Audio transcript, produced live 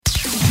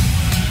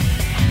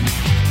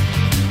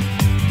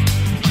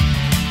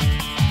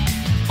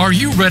Are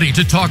you ready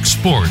to talk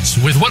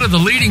sports with one of the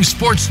leading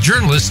sports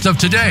journalists of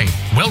today?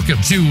 Welcome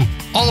to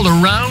All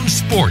Around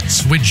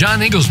Sports with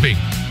John Inglesby.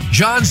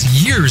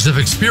 John's years of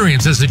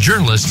experience as a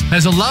journalist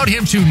has allowed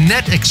him to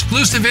net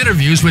exclusive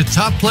interviews with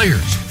top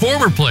players,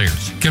 former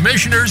players,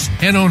 commissioners,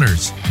 and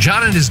owners.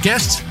 John and his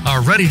guests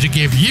are ready to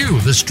give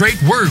you the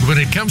straight word when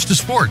it comes to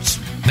sports.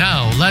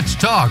 Now, let's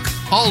talk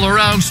All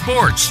Around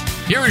Sports.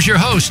 Here is your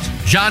host,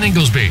 John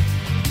Inglesby.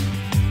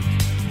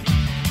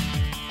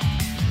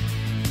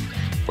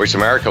 Voice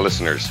America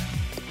listeners,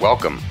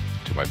 welcome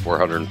to my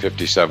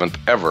 457th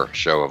ever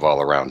show of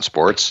All Around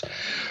Sports.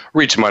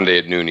 Reach Monday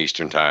at noon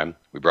Eastern Time.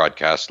 We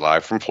broadcast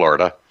live from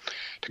Florida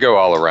to go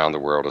all around the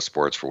world of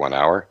sports for 1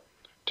 hour,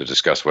 to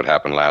discuss what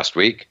happened last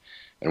week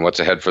and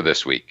what's ahead for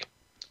this week.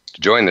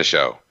 To join the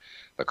show,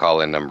 the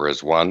call-in number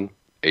is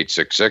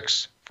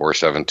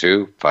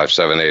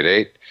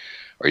 1-866-472-5788,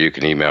 or you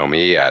can email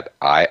me at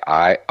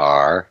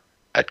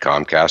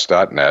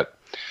iir@comcast.net,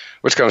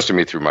 which comes to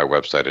me through my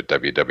website at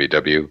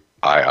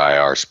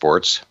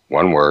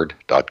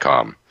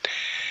www.iirsports.com.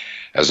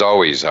 As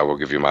always, I will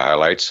give you my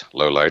highlights,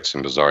 lowlights,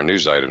 and bizarre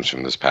news items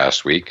from this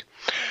past week.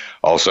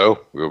 Also,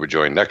 we will be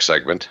joined next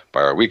segment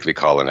by our weekly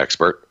call-in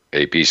expert,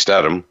 AP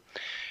Stedham,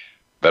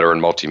 veteran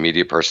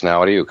multimedia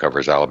personality who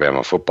covers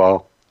Alabama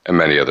football and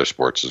many other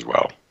sports as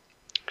well.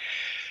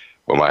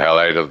 Well, my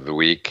highlight of the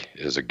week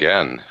is,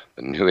 again,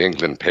 the New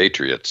England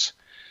Patriots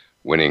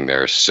winning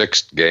their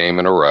sixth game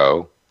in a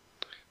row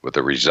with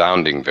a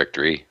resounding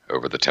victory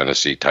over the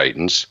Tennessee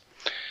Titans,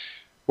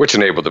 which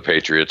enabled the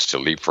Patriots to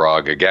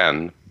leapfrog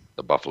again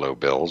the Buffalo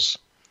Bills,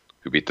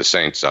 who beat the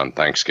Saints on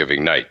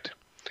Thanksgiving night.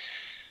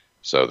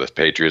 So the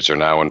Patriots are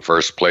now in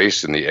first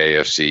place in the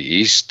AFC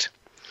East.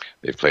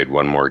 They've played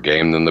one more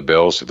game than the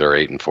Bills, so they're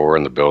 8-4,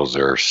 and the Bills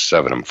are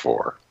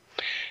 7-4.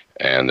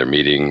 And they're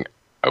meeting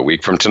a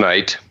week from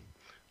tonight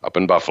up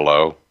in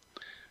Buffalo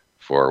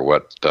for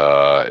what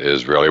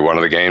is really one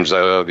of the games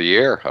of the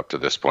year up to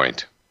this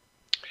point.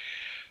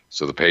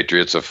 So the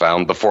Patriots have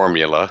found the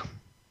formula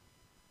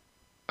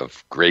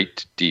of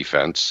great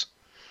defense,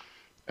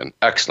 an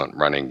excellent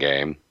running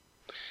game,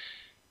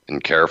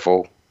 and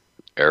careful,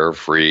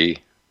 error-free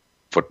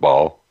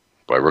football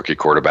by rookie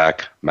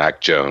quarterback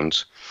Mac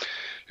Jones,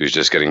 who's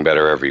just getting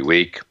better every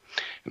week.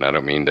 And I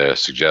don't mean to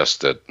suggest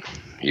that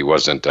he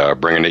wasn't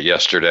bringing it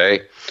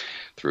yesterday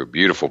through a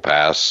beautiful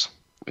pass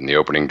in the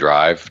opening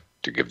drive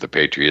to give the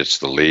Patriots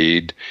the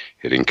lead,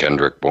 hitting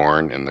Kendrick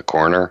Bourne in the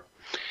corner.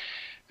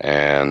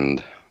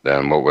 And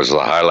then what was the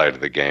highlight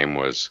of the game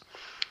was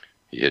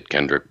he hit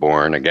Kendrick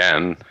Bourne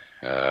again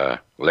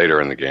later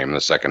in the game, in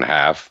the second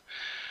half,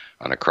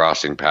 on a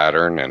crossing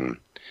pattern, and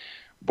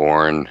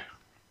Bourne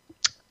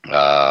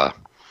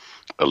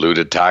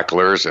eluded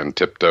tacklers and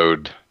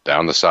tiptoed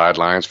down the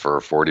sidelines for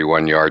a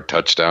 41-yard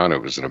touchdown.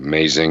 It was an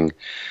amazing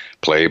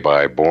play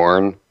by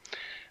Bourne,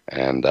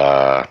 and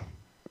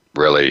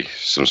really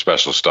some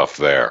special stuff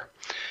there.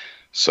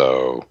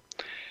 So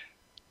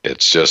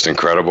it's just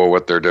incredible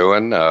what they're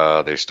doing.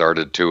 They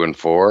started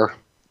 2-4,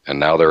 and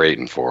now they're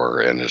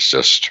 8-4, and it's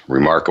just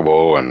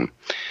remarkable. And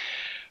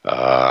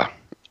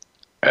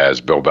as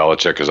Bill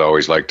Belichick has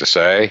always liked to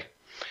say,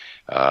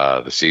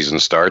 the season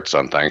starts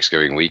on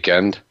Thanksgiving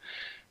weekend,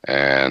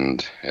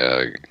 and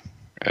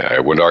I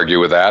wouldn't argue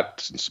with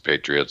that, since the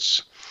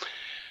Patriots,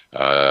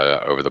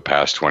 over the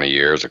past 20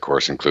 years, of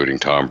course, including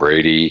Tom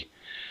Brady,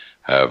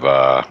 have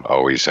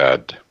always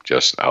had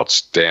just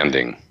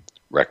outstanding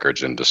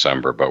records in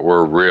December. But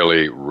we're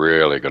really,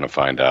 really going to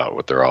find out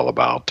what they're all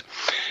about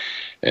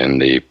in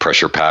the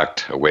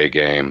pressure-packed away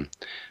game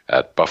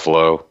at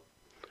Buffalo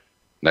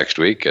next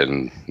week.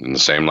 And in the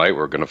same night,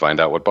 we're going to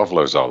find out what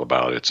Buffalo's all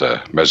about. It's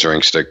a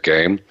measuring stick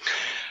game.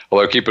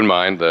 Although keep in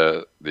mind,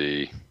 the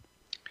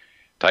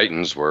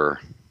Titans were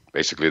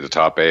basically the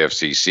top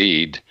AFC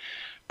seed,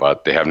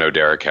 but they have no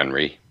Derrick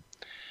Henry.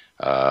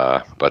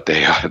 But they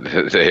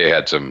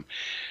had some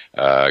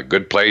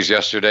good plays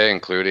yesterday,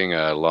 including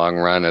a long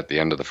run at the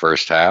end of the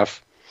first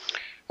half,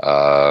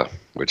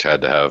 which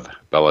had to have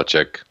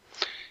Belichick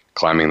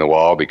climbing the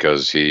wall,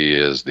 because he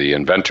is the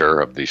inventor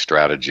of the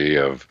strategy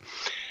of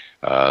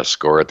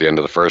score at the end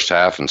of the first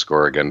half and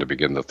score again to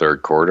begin the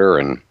third quarter.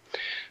 And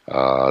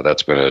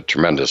that's been a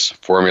tremendous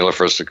formula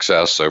for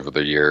success over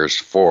the years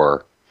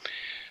for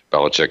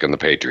Belichick and the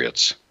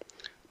Patriots.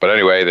 But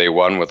anyway, they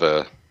won with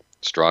a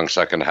strong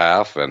second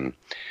half, and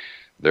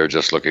they're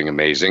just looking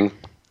amazing.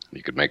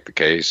 You could make the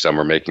case, some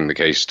are making the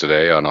case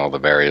today on all the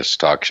various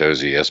talk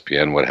shows,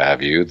 ESPN, what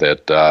have you,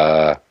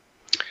 that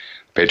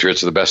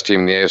Patriots are the best team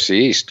in the AFC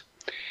East,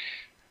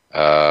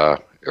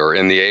 or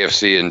in the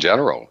AFC in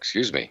general,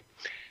 excuse me.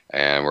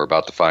 And we're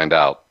about to find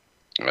out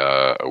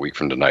a week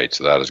from tonight,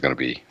 so that is going to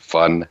be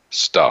fun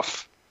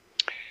stuff.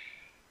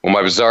 Well,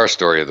 my bizarre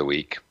story of the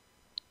week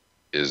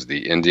is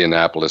the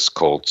Indianapolis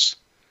Colts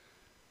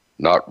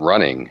not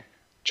running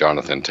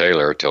Jonathan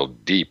Taylor till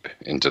deep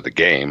into the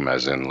game,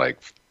 as in like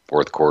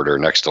fourth quarter,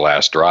 next to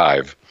last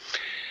drive.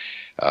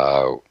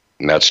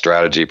 And that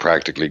strategy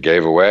practically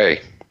gave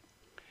away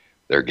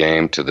their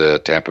game to the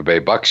Tampa Bay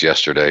Bucks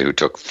yesterday, who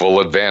took full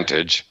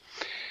advantage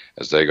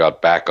as they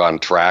got back on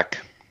track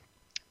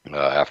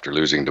after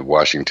losing to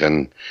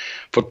Washington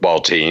football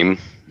team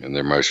in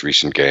their most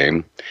recent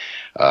game.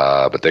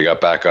 But they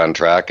got back on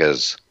track,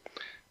 as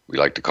we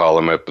like to call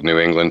him at New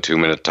England,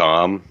 2-Minute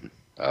Tom.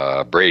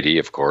 Brady,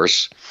 of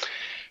course,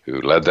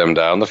 who led them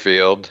down the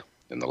field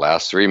in the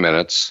last 3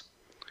 minutes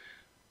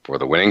for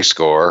the winning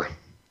score,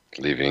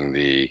 leaving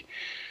the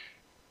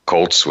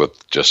Colts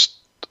with just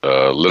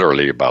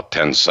literally about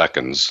 10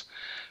 seconds.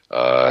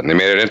 And they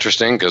made it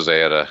interesting because they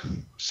had a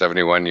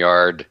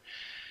 71-yard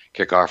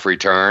kickoff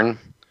return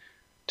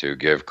to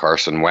give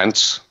Carson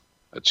Wentz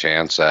a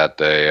chance at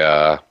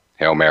a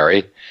Hail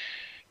Mary.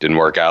 Didn't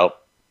work out.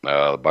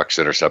 The Bucs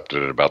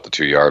intercepted at about the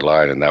 2-yard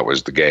line, and that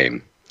was the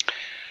game.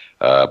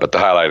 But the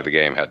highlight of the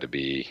game had to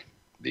be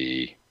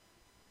the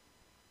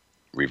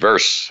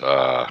reverse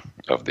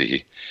of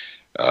the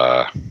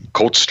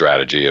Colts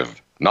strategy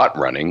of not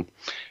running,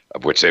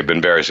 of which they've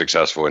been very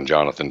successful in.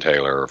 Jonathan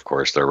Taylor, of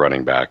course, their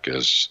running back,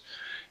 is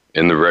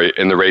in the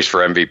race for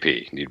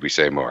MVP. Need we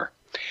say more?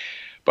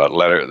 But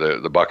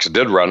the Bucs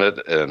did run it,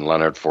 and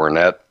Leonard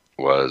Fournette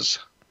was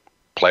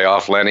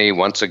playoff Lenny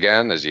once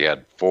again, as he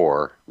had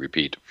 4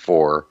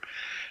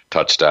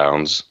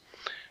 touchdowns.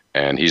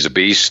 And he's a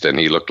beast, and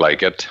he looked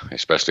like it,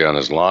 especially on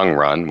his long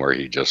run, where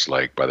he just,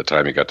 like, by the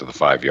time he got to the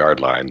 5-yard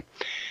line,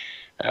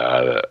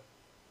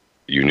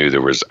 you knew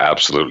there was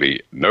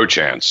absolutely no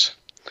chance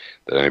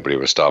that anybody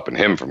was stopping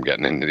him from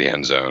getting into the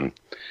end zone.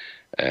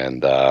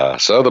 And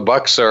so the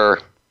Bucs are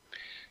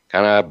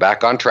kind of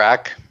back on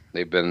track.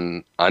 They've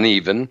been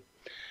uneven,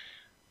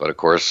 but of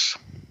course,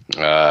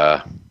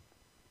 they're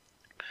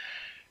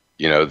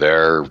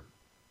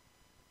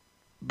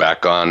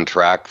back on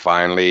track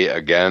finally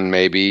again,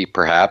 maybe,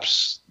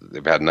 perhaps.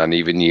 They've had an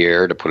uneven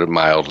year, to put it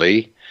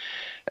mildly.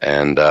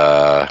 And,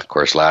 of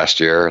course, last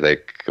year they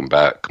come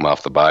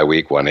off the bye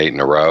week, won 8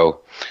 in a row.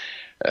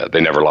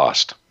 They never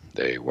lost.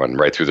 They won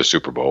right through the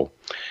Super Bowl.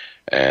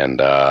 And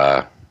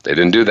they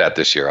didn't do that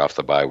this year off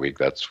the bye week.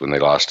 That's when they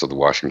lost to the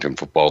Washington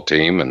football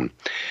team. And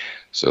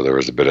so there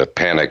was a bit of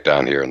panic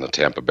down here in the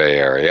Tampa Bay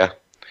area.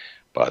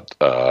 But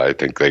I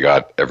think they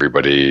got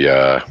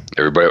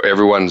everyone's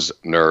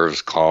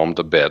nerves calmed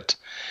a bit.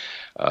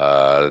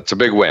 It's a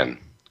big win.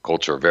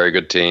 Colts are a very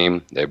good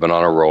team. They've been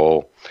on a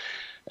roll.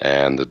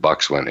 And the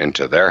Bucs went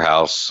into their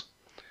house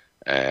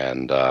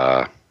and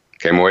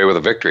came away with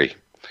a victory.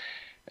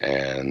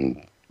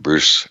 And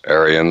Bruce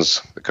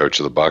Arians, the coach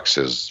of the Bucs,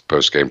 his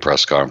post-game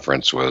press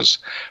conference was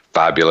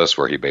fabulous,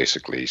 where he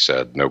basically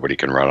said, nobody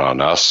can run on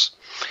us,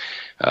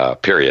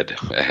 period.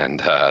 And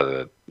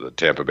the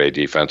Tampa Bay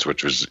defense,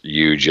 which was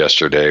huge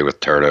yesterday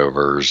with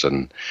turnovers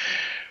and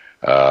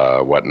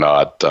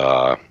whatnot,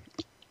 but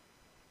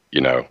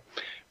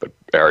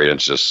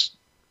Arians just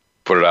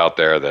put it out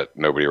there that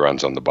nobody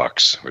runs on the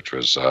Bucs, which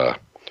was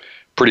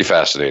pretty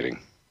fascinating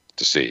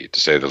to see, to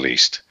say the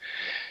least.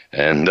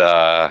 And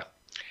that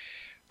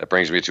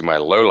brings me to my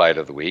low light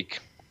of the week,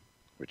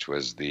 which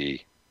was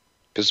the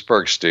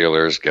Pittsburgh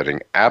Steelers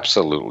getting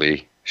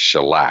absolutely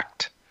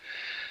shellacked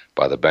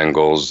by the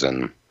Bengals,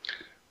 and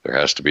there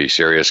has to be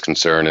serious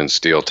concern in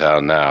Steel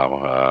Town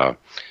now.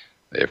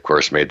 They, of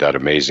course, made that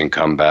amazing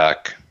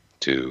comeback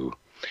to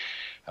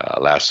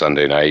last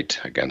Sunday night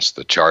against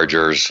the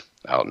Chargers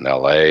out in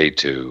L.A.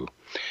 to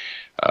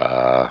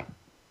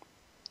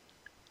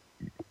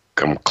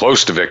come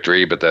close to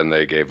victory, but then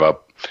they gave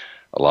up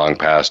a long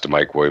pass to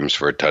Mike Williams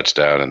for a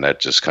touchdown, and that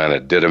just kind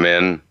of did him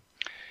in.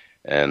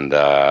 And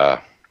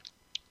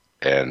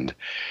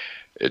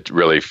it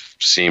really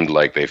seemed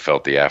like they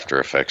felt the after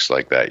effects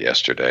like that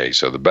yesterday.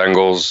 So the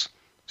Bengals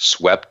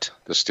swept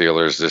the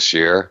Steelers this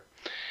year,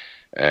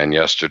 and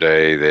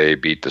yesterday they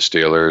beat the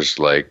Steelers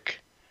like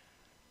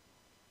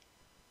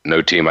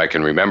no team I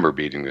can remember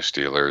beating the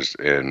Steelers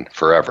in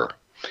forever.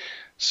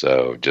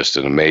 So just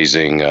an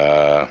amazing,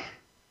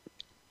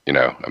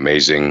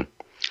 amazing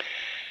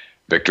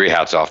victory.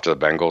 Hats off to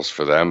the Bengals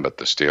for them, but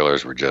the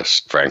Steelers were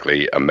just,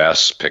 frankly, a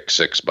mess. Pick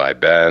 6 by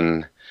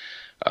Ben.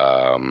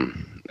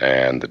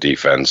 And the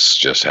defense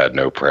just had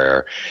no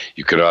prayer.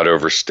 You cannot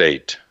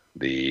overstate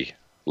the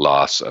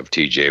loss of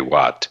T.J.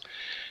 Watt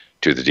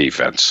to the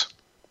defense.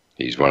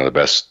 He's one of the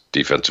best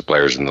defensive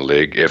players in the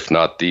league, if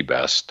not the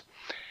best.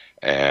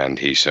 And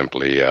he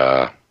simply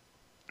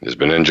has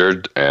been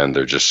injured, and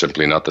they're just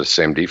simply not the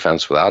same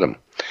defense without him.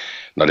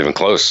 Not even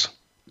close.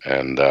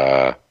 And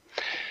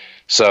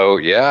so,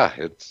 yeah,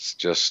 it's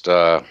just,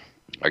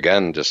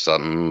 again, just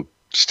something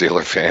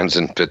Steeler fans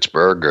in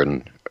Pittsburgh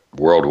and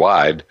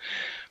worldwide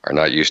are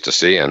not used to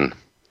seeing,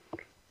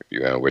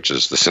 which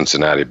is the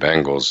Cincinnati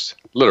Bengals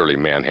literally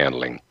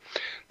manhandling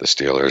the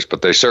Steelers.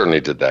 But they certainly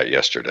did that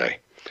yesterday.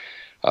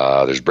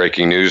 There's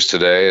breaking news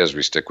today as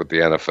we stick with the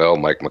NFL.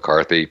 Mike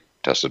McCarthy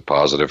tested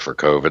positive for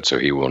COVID, so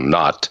he will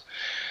not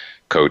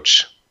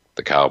coach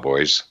the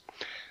Cowboys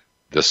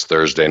this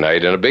Thursday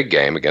night in a big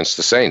game against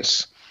the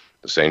Saints.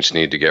 The Saints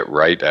need to get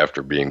right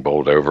after being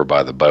bowled over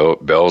by the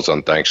Bills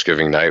on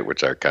Thanksgiving night,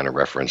 which I kind of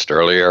referenced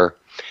earlier.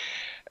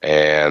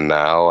 And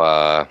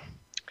now,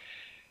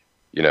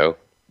 the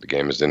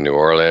game is in New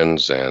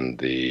Orleans, and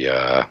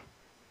the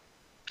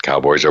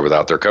Cowboys are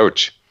without their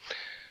coach.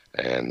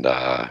 And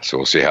so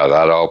we'll see how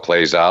that all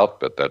plays out,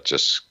 but that's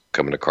just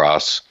coming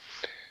across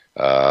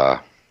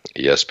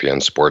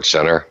ESPN Sports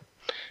Center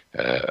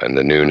in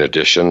the noon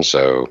edition.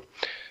 So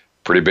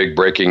pretty big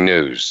breaking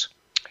news.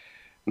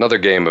 Another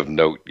game of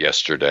note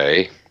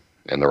yesterday,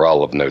 and they're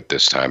all of note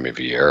this time of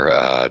year,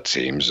 it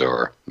seems,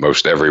 or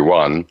most every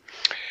one.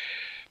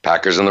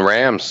 Packers and the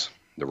Rams.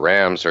 The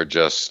Rams are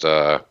just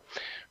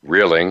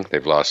reeling.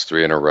 They've lost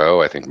 3 in a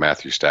row. I think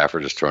Matthew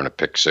Stafford has thrown a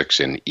pick 6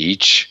 in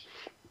each.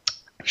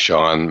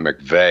 Sean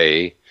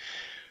McVay,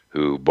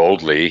 who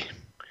boldly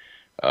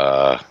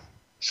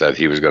said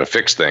he was going to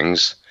fix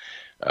things,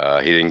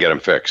 he didn't get them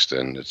fixed.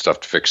 And it's tough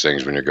to fix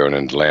things when you're going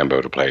into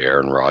Lambeau to play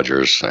Aaron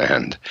Rodgers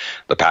and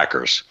the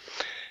Packers.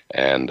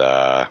 And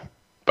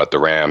but the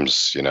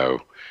Rams,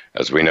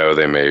 as we know,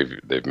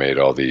 they've made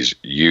all these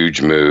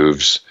huge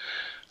moves.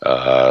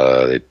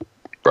 They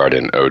brought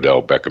in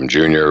Odell Beckham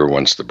Jr.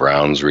 once the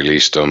Browns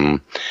released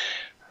him.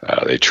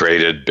 They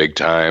traded big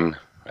time.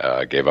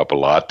 Gave up a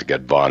lot to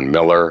get Von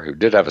Miller, who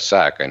did have a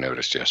sack, I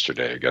noticed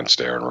yesterday, against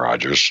Aaron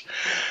Rodgers,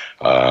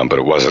 but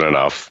it wasn't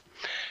enough.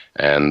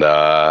 And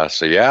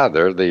so, yeah,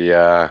 they're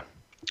the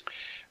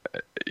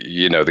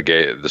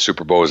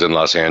Super Bowl is in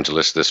Los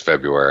Angeles this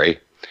February,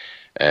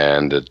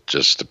 and it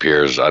just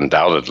appears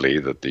undoubtedly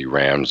that the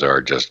Rams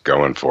are just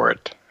going for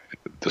it.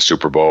 The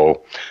Super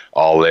Bowl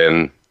all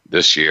in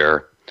this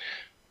year,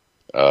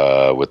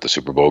 with the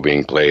Super Bowl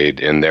being played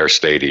in their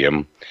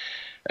stadium.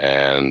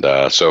 And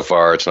so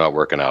far, it's not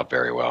working out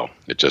very well.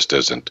 It just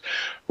isn't.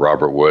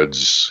 Robert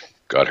Woods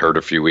got hurt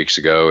a few weeks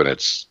ago, and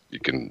you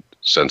can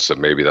sense that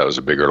maybe that was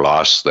a bigger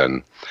loss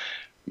than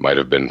might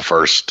have been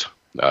first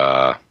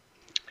thought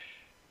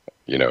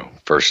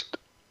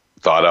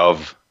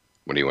of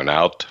when he went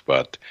out.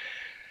 But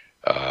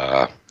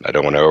I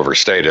don't want to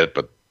overstate it,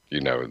 but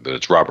that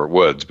it's Robert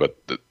Woods. But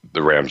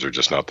the Rams are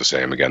just not the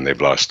same. Again,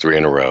 they've lost 3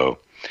 in a row,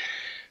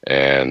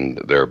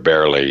 and they're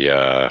barely.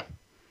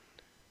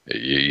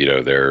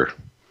 Their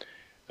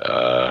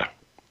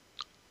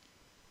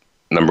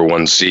number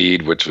 1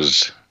 seed, which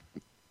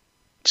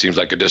seems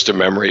like a distant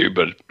memory,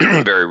 but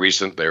very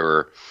recent. They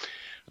were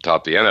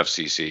atop the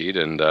NFC seed,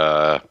 and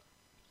now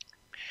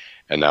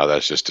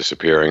that's just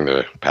disappearing.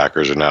 The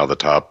Packers are now the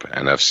top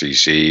NFC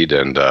seed,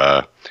 and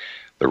the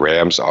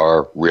Rams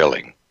are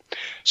reeling.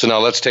 So now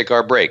let's take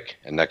our break,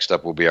 and next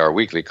up will be our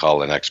weekly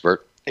call-in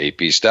expert,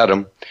 AP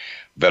Stedham,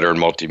 veteran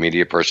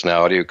multimedia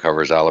personality who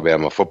covers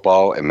Alabama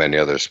football and many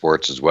other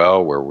sports as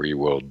well, where we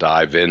will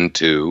dive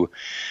into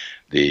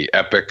the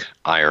epic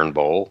Iron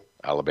Bowl,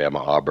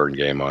 Alabama-Auburn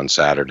game on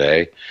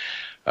Saturday,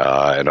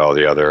 and all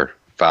the other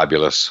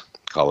fabulous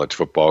college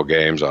football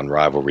games on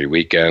rivalry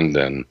weekend,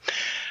 and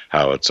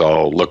how it's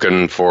all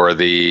looking for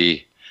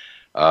the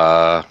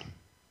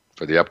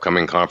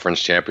upcoming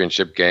conference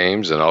championship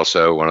games, and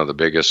also one of the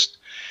biggest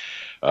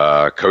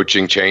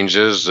coaching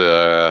changes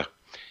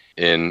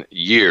in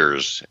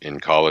years in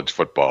college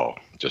football.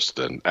 Just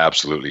an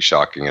absolutely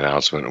shocking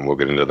announcement, and we'll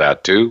get into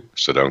that too,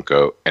 so don't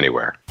go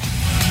anywhere.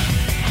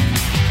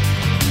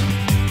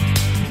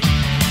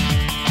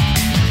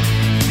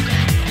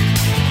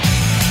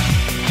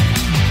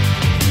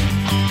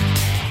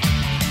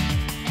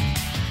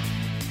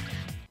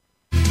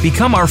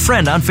 Become our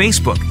friend on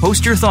Facebook.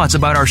 Post your thoughts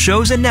about our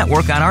shows and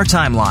network on our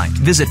timeline.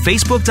 Visit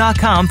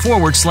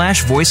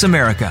facebook.com/Voice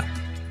America.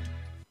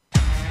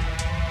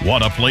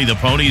 Want to play the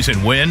ponies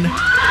and win?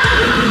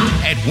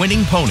 At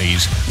Winning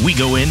Ponies, we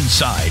go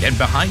inside and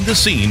behind the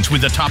scenes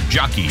with the top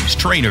jockeys,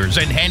 trainers,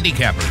 and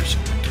handicappers.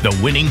 The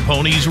Winning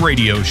Ponies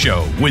radio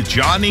show with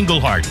John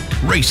Englehart,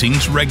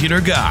 racing's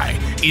regular guy,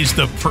 is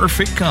the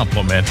perfect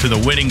complement to the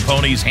Winning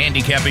Ponies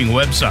handicapping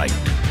website.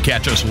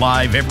 Catch us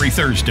live every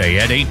Thursday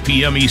at 8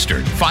 p.m.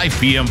 Eastern, 5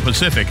 p.m.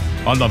 Pacific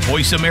on the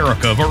Voice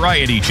America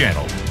Variety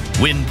Channel.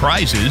 Win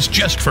prizes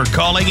just for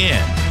calling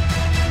in.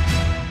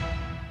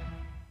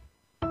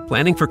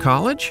 Planning for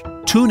college?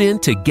 Tune in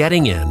to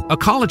Getting In, a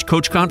college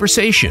coach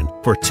conversation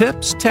for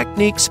tips,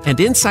 techniques, and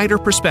insider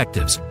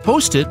perspectives.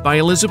 Hosted by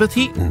Elizabeth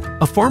Heaton,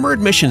 a former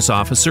admissions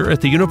officer at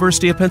the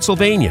University of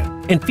Pennsylvania,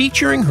 and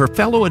featuring her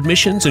fellow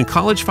admissions and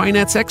college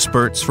finance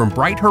experts from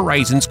Bright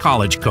Horizons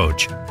College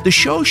Coach. The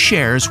show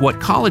shares what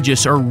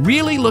colleges are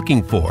really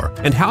looking for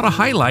and how to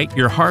highlight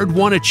your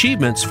hard-won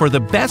achievements for the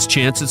best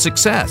chance at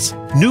success.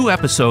 New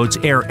episodes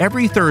air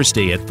every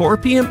Thursday at 4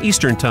 p.m.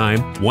 Eastern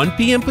Time, 1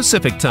 p.m.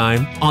 Pacific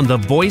Time on the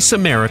Voice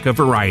America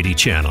Variety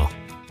Channel.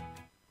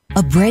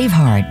 A brave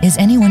heart is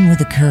anyone with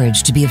the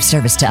courage to be of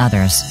service to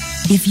others.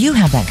 If you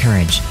have that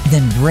courage,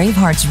 then Brave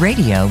Hearts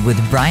Radio with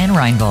Brian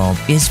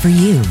Reinbold is for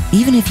you.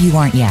 Even if you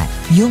aren't yet,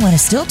 you'll want to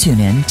still tune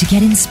in to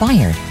get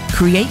inspired,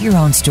 create your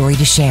own story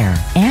to share,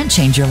 and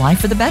change your life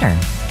for the better.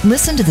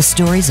 Listen to the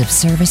stories of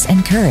service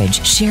and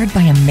courage shared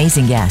by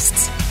amazing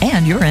guests,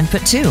 and your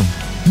input too.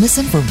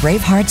 Listen for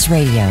Brave Hearts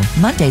Radio,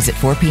 Mondays at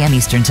 4 p.m.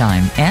 Eastern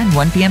Time and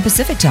 1 p.m.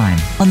 Pacific Time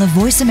on the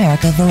Voice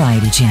America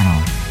Variety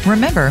Channel.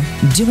 Remember,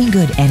 doing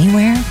good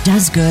anywhere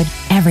does good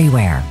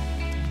everywhere.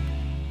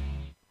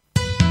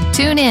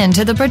 Tune in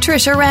to the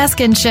Patricia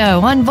Raskin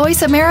Show on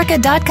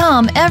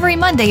VoiceAmerica.com every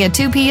Monday at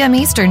 2 p.m.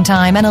 Eastern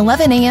Time and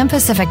 11 a.m.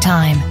 Pacific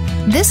Time.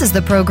 This is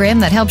the program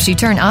that helps you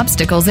turn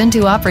obstacles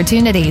into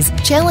opportunities,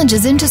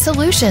 challenges into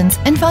solutions,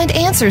 and find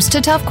answers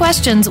to tough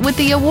questions with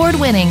the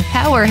award-winning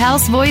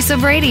powerhouse voice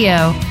of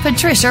radio,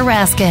 Patricia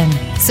Raskin.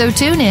 So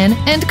tune in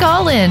and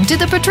call in to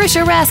The Patricia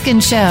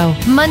Raskin Show,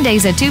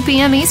 Mondays at 2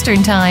 p.m.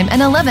 Eastern Time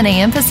and 11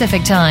 a.m.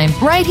 Pacific Time,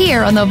 right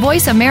here on the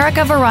Voice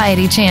America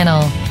Variety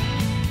Channel.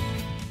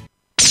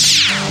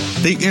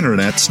 The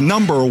Internet's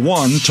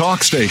 #1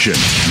 talk station.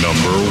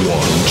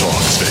 #1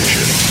 talk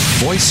station.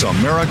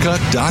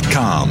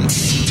 VoiceAmerica.com.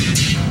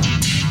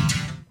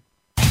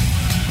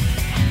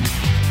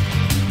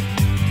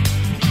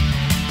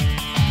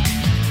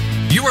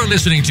 You are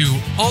listening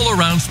to All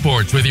Around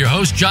Sports with your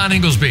host, John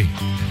Inglesby.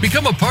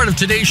 Become a part of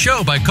today's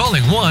show by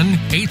calling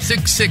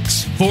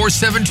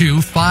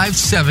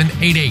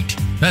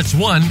 1-866-472-5788. That's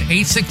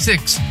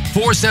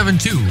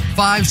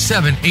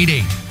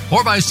 1-866-472-5788.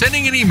 Or by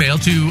sending an email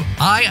to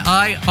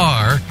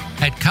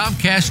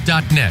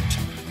iir@comcast.net.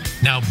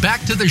 Now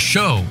back to the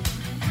show.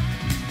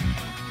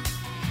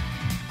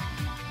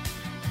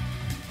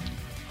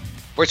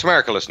 Voice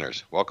America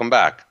listeners, welcome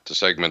back to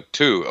segment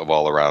 2 of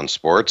All Around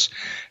Sports,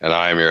 and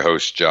I am your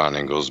host, John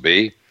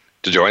Inglesby.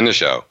 To join the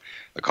show,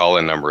 the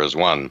call-in number is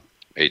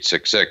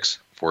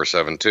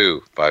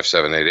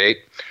 1-866-472-5788,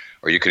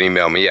 or you can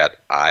email me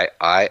at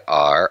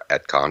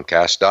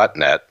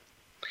iir@comcast.net.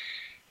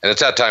 And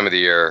it's that time of the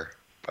year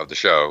of the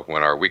show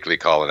when our weekly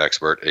call-in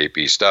expert,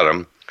 AP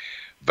Studham,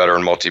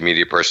 veteran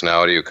multimedia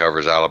personality who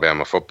covers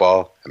Alabama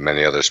football and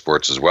many other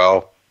sports as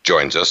well,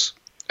 joins us.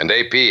 And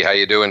AP, how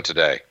you doing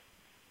today?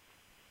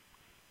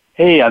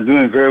 Hey, I'm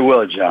doing very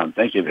well, John.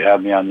 Thank you for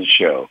having me on the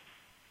show.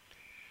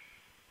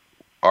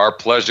 Our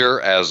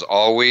pleasure, as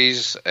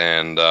always.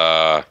 And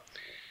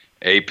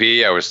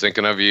AP, I was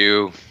thinking of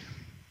you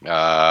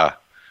a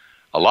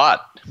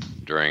lot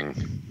during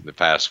the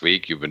past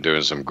week. You've been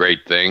doing some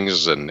great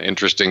things and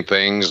interesting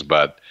things,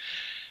 but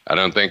I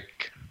don't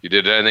think you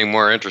did anything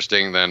more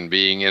interesting than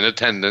being in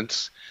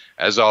attendance,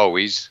 as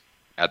always,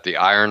 at the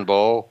Iron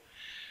Bowl,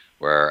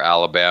 where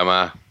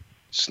Alabama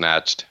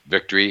snatched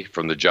victory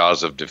from the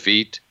jaws of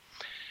defeat.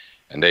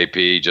 And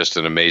AP, just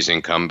an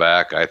amazing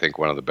comeback. I think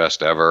one of the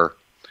best ever,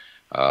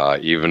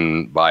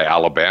 even by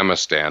Alabama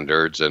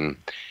standards. And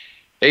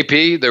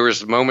AP, there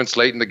was moments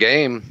late in the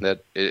game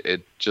that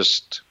it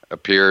just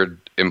appeared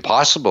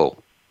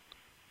impossible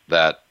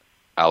that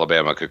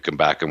Alabama could come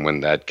back and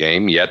win that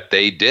game, yet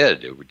they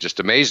did. It was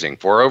just amazing.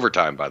 4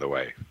 overtime, by the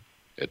way,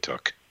 it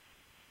took.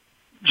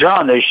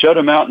 John, they shut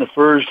them out in the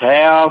first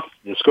half.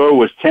 The score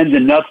was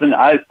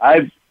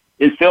 10-0.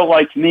 It felt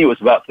like to me it was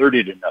about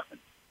 30-0 at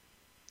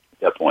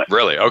that point.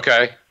 Really?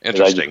 Okay.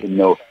 Interesting. I didn't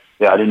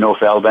know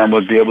if Alabama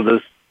would be able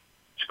to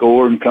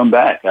score and come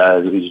back. There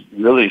was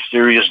really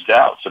serious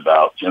doubts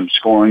about them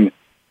scoring,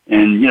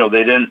 and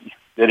they didn't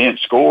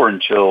score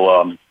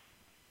until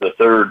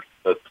the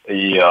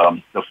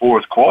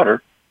fourth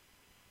quarter.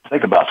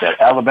 Think about that.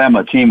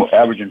 Alabama team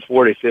averaging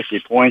 40, 50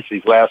 points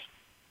these last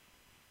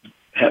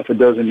half a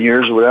dozen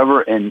years or whatever,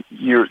 and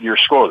you're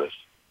scoreless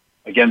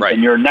again, right.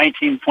 And you're a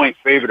 19-point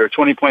favorite or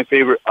 20-point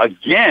favorite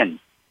again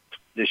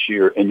this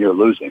year, and you're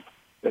losing.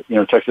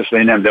 Texas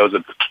A&M, that was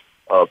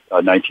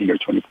a 19 or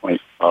 20-point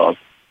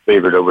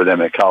favorite over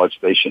them at College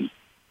Station.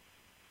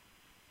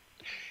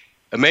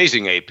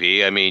 Amazing, AP.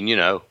 I mean,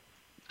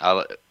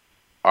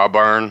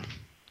 Auburn,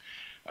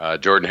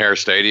 Jordan-Hare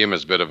Stadium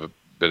has been a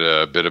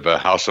bit of a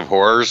house of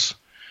horrors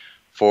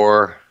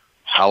for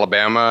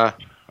Alabama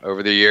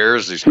over the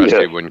years,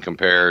 especially when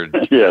compared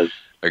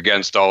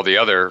against all the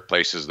other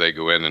places they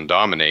go in and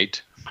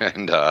dominate,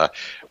 and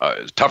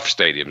tough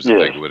stadiums that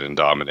they go in and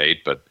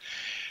dominate. But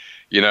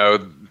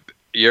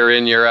year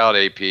in, year out,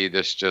 AP,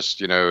 this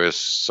just is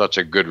such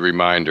a good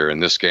reminder in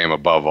this game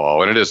above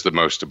all, and it is the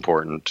most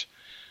important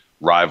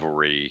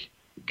rivalry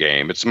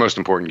game. It's the most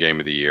important game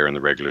of the year in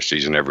the regular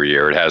season every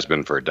year. It has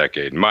been for a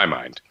decade in my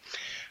mind.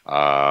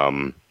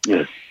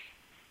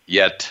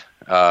 Yet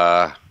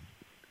that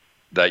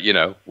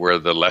we're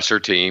the lesser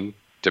team,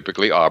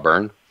 typically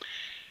Auburn,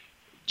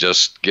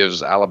 just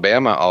gives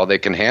Alabama all they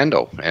can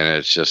handle, and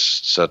it's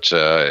just such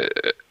an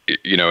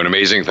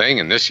amazing thing.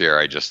 And this year,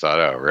 I just thought,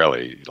 oh,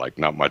 really,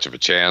 not much of a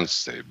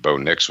chance. Bo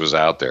Nix was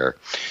out there,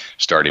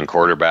 starting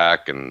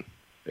quarterback, and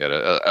he had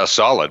a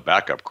solid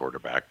backup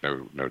quarterback,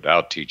 no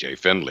doubt, T.J.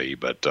 Finley,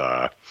 but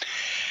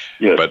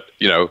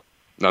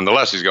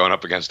nonetheless, he's going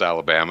up against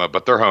Alabama,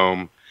 but they're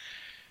home.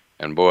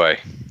 And boy,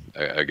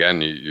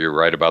 again, you're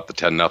right about the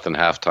 10-0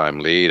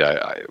 halftime lead.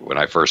 When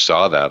I first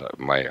saw that,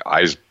 my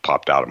eyes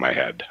popped out of my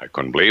head. I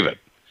couldn't believe it.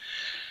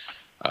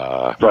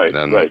 Right.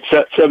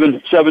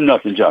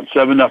 7-0, John.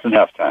 7-0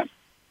 halftime.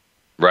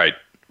 Right.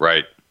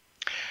 Right,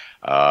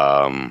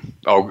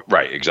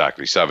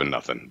 exactly.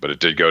 7-0, but it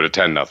did go to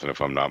 10-0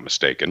 if I'm not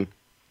mistaken.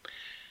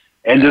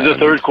 End of the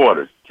third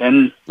quarter.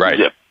 10. Right.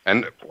 Zip.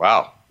 And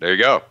wow, there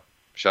you go.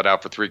 Shut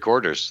out for 3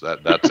 quarters.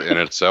 That's in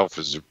itself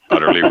is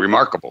utterly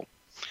remarkable.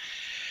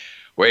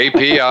 Well, AP,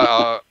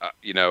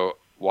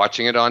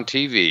 watching it on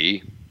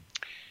TV,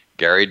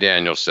 Gary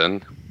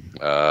Danielson,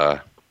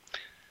 the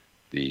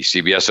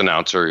CBS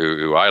announcer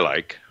who I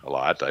like a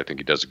lot, I think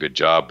he does a good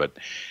job, but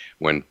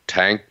when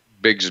Tank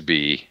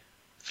Bigsby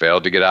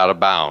failed to get out of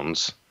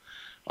bounds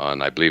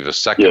on, I believe, a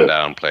second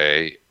down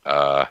play.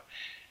 The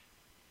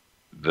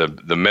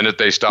minute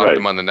they stopped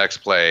him on the next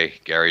play,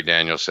 Gary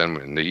Danielson,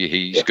 and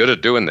he's good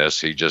at doing this.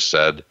 He just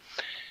said,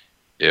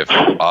 if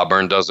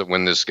Auburn doesn't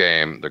win this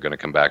game, they're going to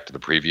come back to the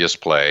previous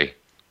play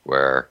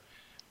where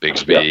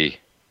Bigsby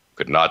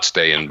could not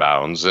stay in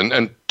bounds.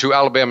 And to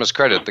Alabama's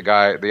credit,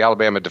 the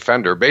Alabama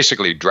defender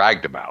basically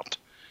dragged him out.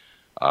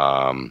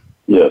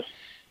 Yes.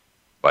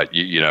 But,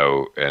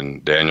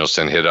 and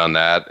Danielson hit on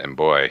that. And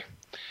boy,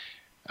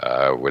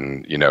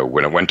 when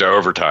it went to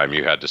overtime,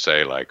 you had to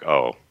say, like,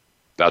 oh,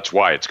 that's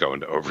why it's going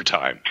to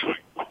overtime.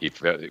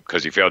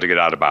 Because he failed to get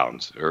out of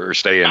bounds or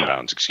stay in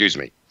bounds, excuse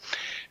me.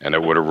 And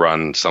it would have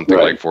run something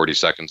like 40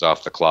 seconds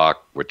off the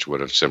clock, which would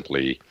have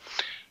simply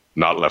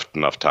not left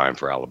enough time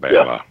for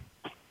Alabama,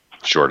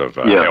 short of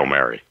Hail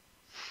Mary.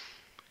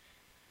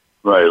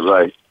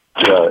 Right.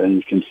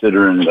 And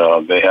considering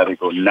they had to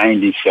go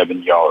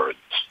 97 yards.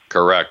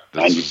 Correct.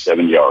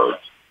 97 yards.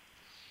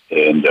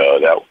 And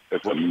that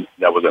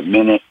was a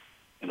minute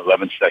and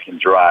 11-second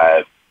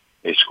drive.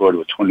 They scored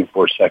with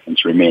 24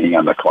 seconds remaining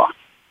on the clock.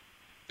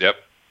 Yep.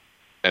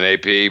 And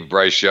AP,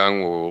 Bryce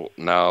Young will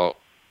now,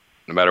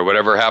 no matter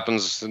whatever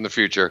happens in the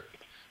future,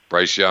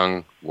 Bryce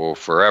Young will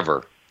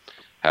forever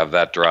have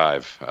that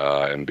drive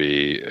and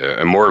be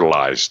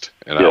immortalized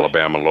in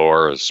Alabama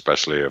lore,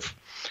 especially if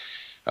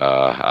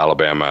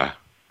Alabama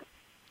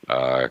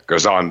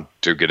goes on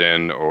to get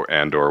in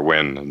or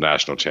win the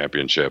national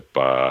championship.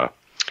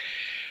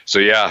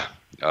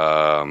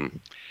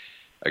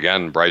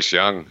 Again, Bryce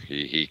Young,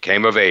 he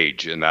came of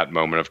age in that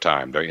moment of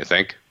time, don't you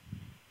think?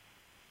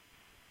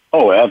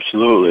 Oh,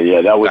 absolutely.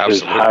 Yeah, that was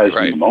his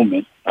highest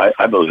moment,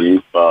 I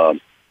believe,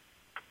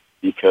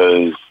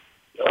 because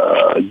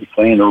you're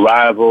playing a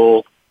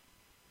rival.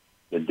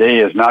 The day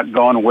has not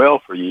gone well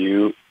for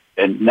you,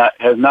 and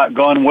has not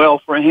gone well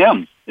for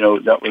him.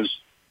 That was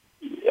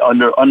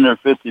under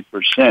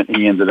 50%.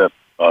 He ended up,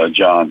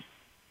 John,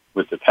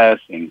 with the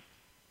passing,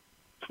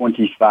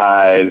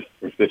 25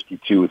 for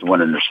 52 with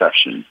one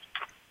interception.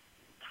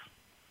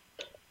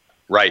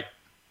 Right.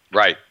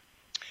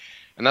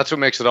 And that's what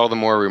makes it all the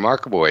more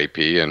remarkable, AP.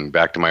 And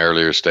back to my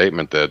earlier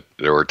statement that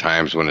there were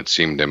times when it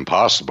seemed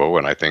impossible.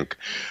 And I think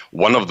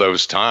one of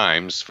those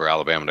times for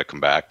Alabama to come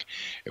back,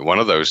 one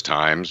of those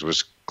times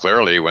was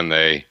clearly when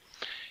they,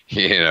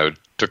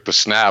 took the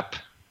snap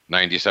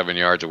 97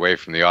 yards away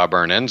from the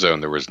Auburn end zone.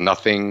 There was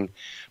nothing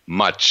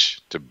much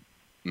to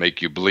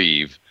make you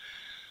believe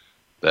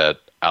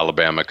that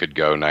Alabama could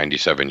go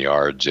 97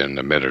 yards in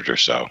a minute or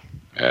so,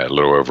 a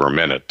little over a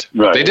minute.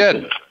 Right. They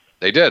did.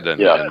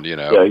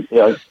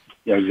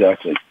 Yeah,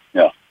 exactly.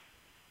 Yeah.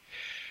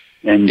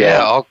 And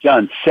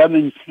John,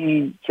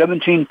 17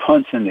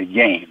 punts in the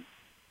game,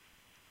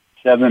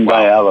 7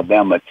 by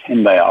Alabama,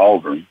 10 by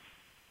Auburn.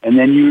 And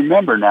then you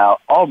remember now,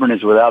 Auburn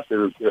is without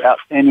their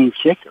outstanding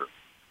kicker,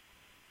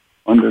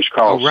 Anders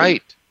Carlson. Oh,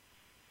 right.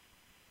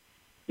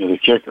 The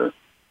kicker.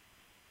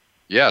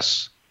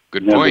 Yes,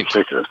 good point.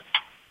 The kicker.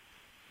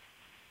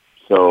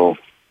 So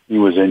he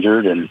was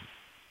injured, and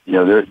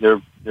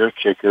their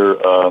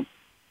kicker,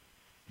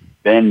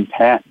 Ben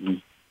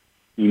Patton,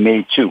 he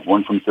made 2,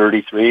 one from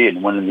 33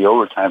 and one in the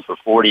overtime for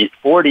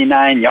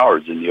 49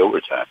 yards in the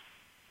overtime.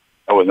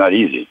 That was not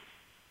easy.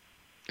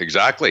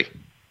 Exactly.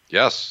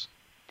 Yes,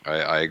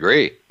 I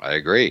agree. AP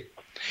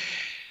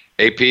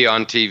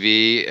on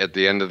TV at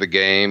the end of the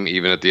game,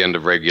 even at the end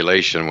of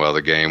regulation, while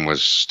the game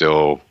was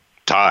still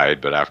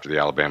tied, but after the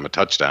Alabama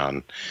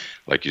touchdown,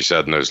 like you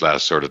said, in those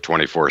last sort of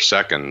 24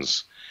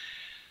 seconds,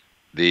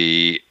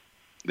 they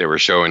were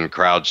showing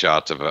crowd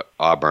shots of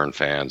Auburn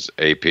fans.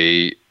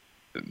 AP,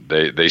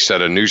 they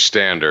set a new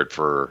standard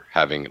for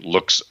having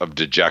looks of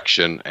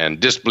dejection and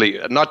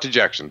disbelief. Not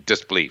dejection,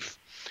 disbelief.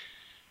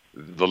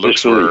 The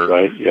looks were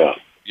right.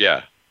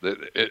 Yeah.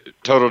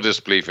 Total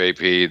disbelief.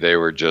 AP. They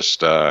were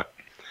just the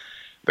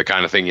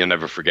kind of thing you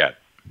never forget.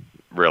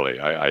 Really,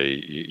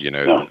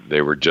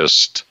 they were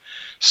just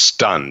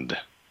stunned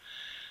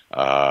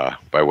by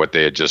what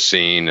they had just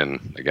seen.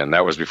 And again,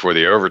 that was before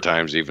the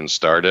overtimes even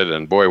started.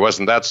 And boy,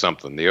 wasn't that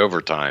something, the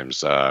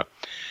overtimes.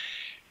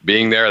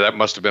 Being there, that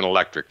must have been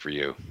electric for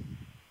you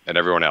and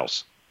everyone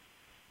else.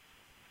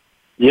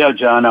 Yeah,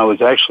 John, I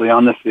was actually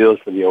on the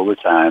field for the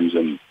overtimes,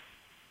 and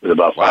with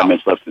about 5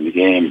 minutes left in the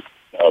game,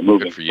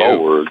 moving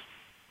forward.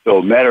 So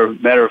matter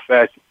of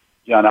fact,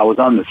 John, I was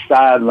on the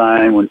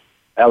sideline when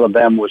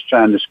Alabama was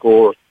trying to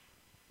score,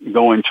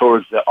 going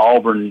towards the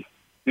Auburn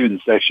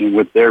student section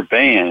with their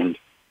band,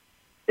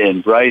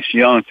 and Bryce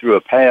Young threw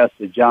a pass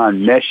to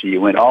John Mechie. It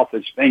went off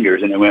his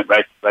fingers, and it went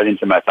right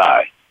into my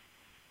thigh.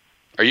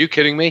 Are you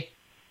kidding me?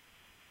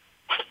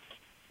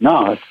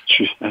 No, it's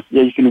true.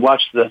 Yeah, you can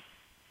watch the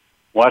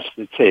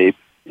tape,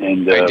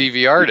 and I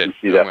DVR'd it.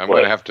 I'm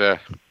going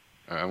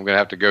to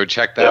have to go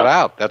check that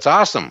out. That's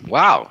awesome.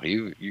 Wow,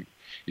 you've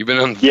been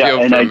on the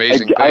field for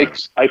amazing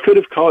things. I could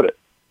have caught it.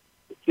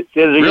 Say it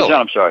again, really?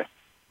 John, I'm sorry.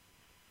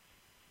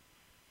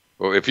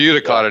 Well, if you'd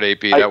have caught it,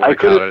 AP, that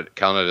would have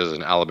counted as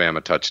an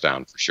Alabama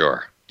touchdown for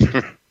sure.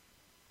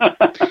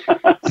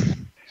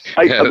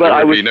 But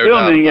I was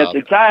filming at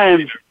the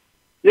time.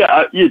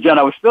 Yeah, John,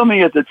 I was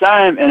filming at the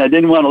time, and I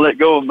didn't want to let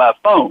go of my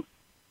phone.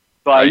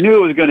 So I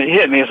knew it was going to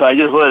hit me, so I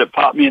just let it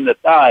pop me in the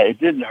thigh. It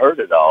didn't hurt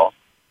at all,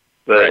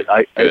 but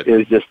it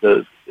was just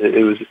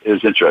it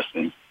was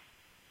interesting.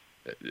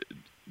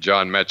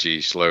 John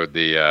Mechie slowed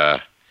the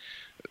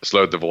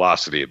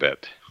velocity a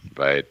bit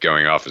by it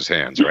going off his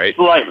hands, right?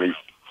 Slightly.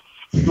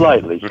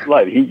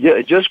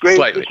 He just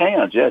grazed his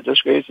hands. Yeah,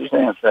 just grazed his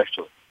hands,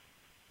 actually.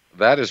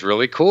 That is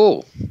really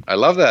cool. I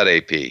love that,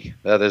 AP.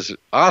 That is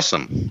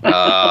awesome.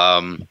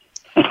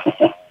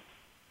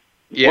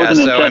 Yeah,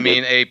 so, I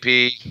mean, AP,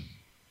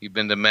 you've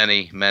been to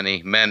many,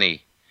 many,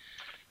 many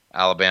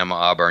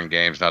Alabama-Auburn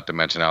games, not to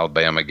mention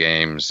Alabama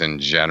games in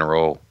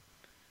general.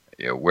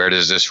 You know, where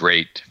does this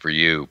rate for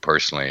you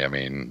personally? I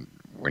mean,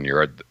 when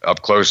you're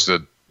up close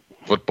to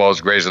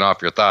football's grazing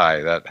off your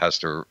thigh,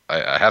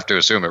 I have to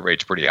assume it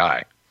rates pretty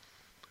high.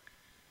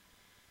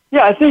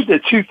 Yeah, I think the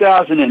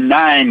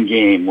 2009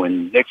 game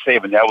when Nick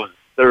Saban, that was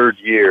the third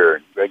year,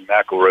 and Greg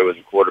McElroy was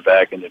the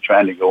quarterback, and they're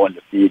trying to go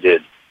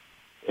undefeated,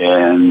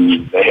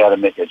 and they had to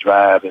make a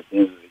drive at the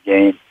end of the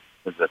game.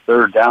 It was a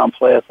third down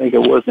play, I think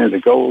it was, near the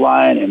goal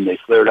line, and they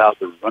cleared out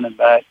the running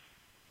back.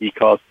 He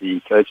caught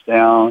the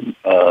touchdown.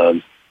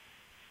 I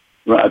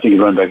think the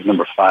running back is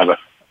number 5. I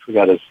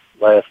forgot his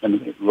last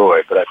name,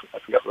 Roy, but I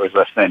forgot Roy's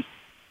last name.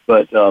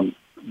 But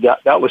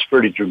that was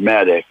pretty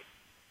dramatic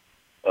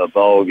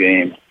ball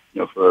game,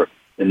 for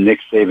the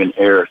Nick Saban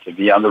era to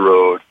be on the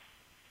road.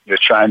 You're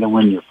trying to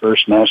win your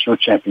first national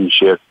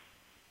championship,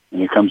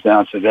 and it comes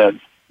down to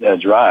that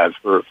drive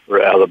for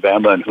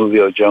Alabama and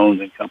Julio Jones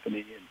and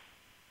company,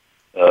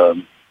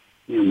 and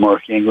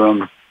Mark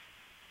Ingram,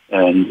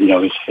 and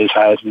his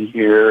Heisman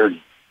year.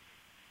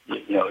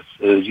 You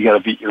got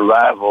to beat your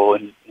rival,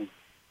 and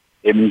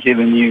they've been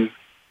giving you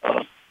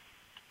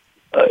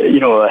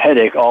a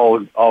headache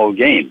all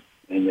game,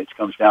 and it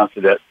comes down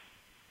to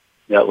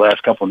that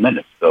last couple of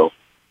minutes. So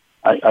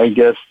I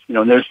guess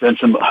there's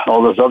been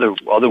all those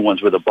other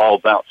ones where the ball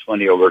bounced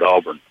funny over at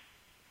Auburn,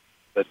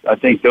 but I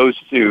think those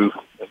two,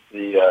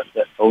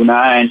 that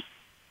 09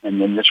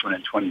 and then this one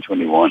in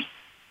 2021,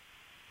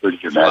 pretty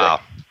dramatic. Wow.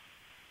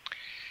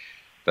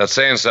 That's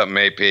saying something,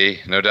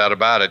 AP. No doubt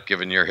about it,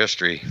 given your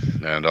history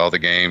and all the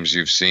games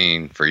you've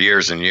seen for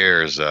years and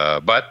years.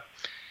 But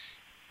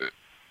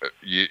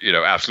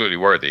absolutely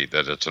worthy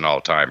that it's an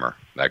all-timer.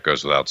 That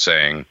goes without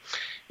saying,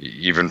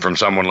 even from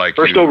someone like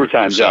First you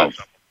overtime, yourself.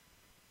 John.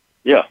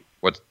 Yeah.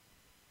 What?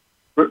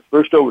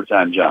 First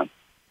overtime, John.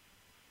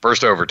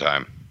 First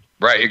overtime.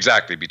 Right,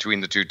 exactly,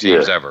 between the two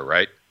teams ever,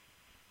 right?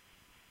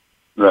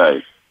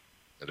 Right.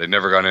 They've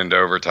never gone into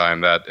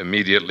overtime. That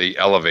immediately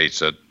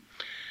elevates it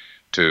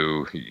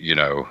to,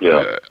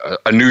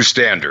 a new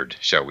standard,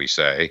 shall we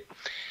say.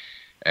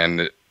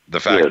 And the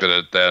fact that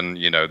it then,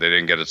 they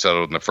didn't get it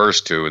settled in the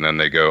first two, and then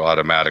they go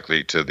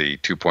automatically to the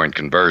 2-point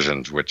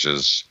conversions, which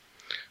is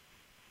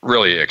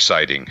really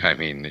exciting. I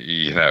mean,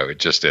 it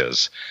just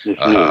is.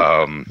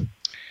 And,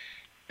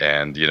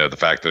 the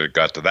fact that it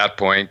got to that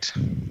point,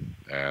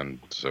 and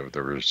so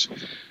there was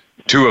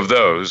 2 of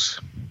those,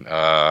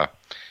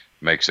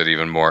 makes it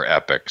even more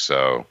epic.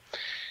 So,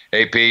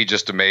 AP,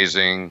 just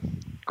amazing.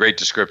 Great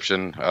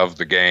description of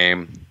the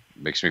game.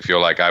 Makes me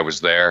feel like I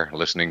was there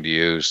listening to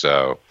you.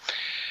 So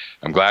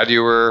I'm glad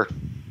you were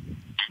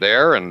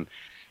there, and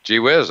gee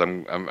whiz,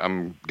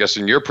 I'm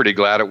guessing you're pretty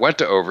glad it went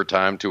to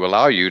overtime to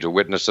allow you to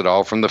witness it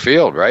all from the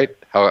field, right?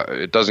 How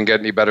it doesn't get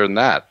any better than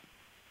that.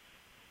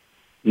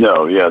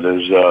 No, yeah,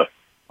 there's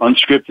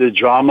unscripted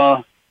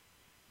drama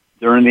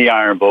during the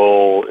Iron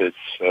Bowl.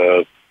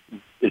 It's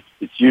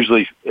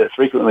usually, it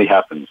frequently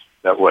happens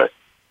that way.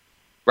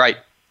 Right.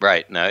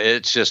 No,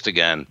 it's just,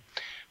 again,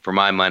 for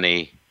my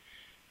money,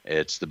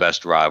 it's the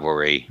best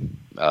rivalry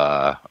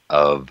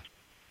of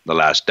the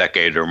last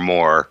decade or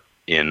more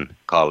in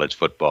college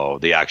football,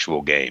 the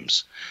actual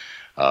games.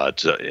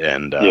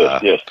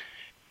 Yes.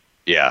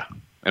 Yeah.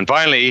 And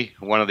finally,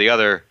 one of the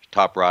other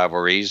top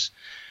rivalries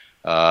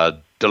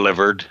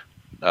delivered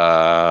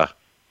a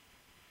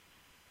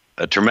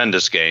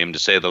tremendous game, to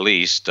say the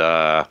least.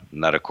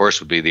 And that, of course,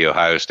 would be the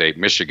Ohio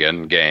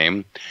State-Michigan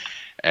game.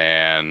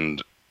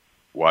 And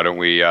why don't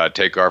we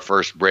take our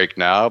first break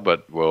now,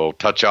 but we'll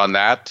touch on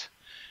that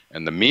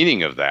and the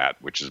meaning of that,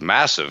 which is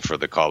massive for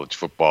the college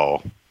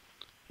football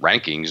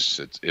rankings,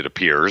 it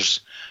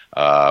appears.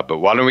 But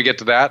why don't we get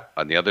to that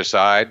on the other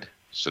side,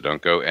 so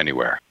don't go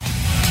anywhere.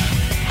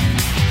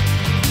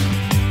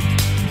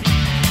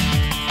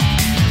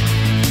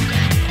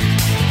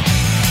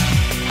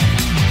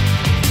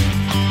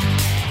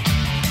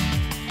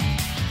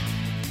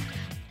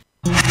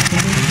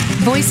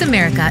 Voice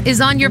America is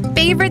on your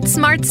favorite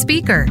smart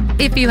speaker.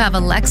 If you have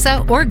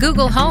Alexa or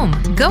Google Home,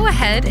 go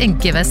ahead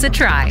and give us a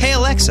try. Hey,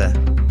 Alexa,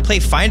 play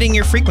Finding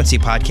Your Frequency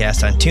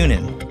podcast on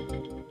TuneIn.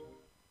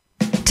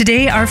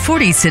 Today, our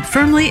 40s sit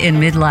firmly in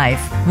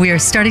midlife. We are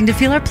starting to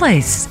feel our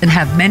place and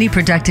have many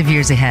productive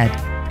years ahead.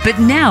 But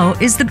now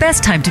is the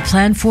best time to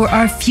plan for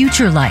our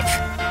future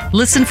life.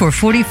 Listen for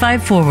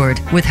 45 Forward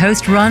with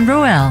host Ron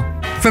Roel.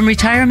 From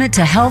retirement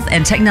to health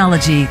and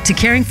technology to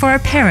caring for our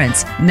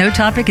parents, no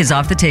topic is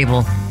off the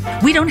table.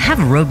 We don't have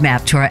a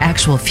roadmap to our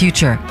actual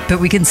future, but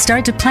we can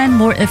start to plan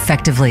more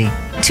effectively.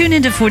 Tune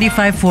into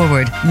 45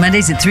 Forward,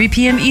 Mondays at 3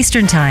 p.m.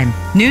 Eastern Time,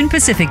 noon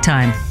Pacific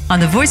Time, on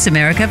the Voice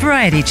America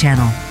Variety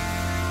Channel.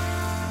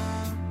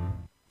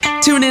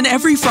 Tune in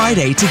every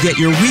Friday to get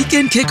your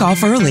weekend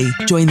kickoff early.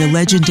 Join the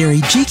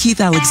legendary G. Keith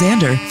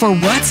Alexander for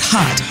What's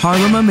Hot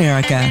Harlem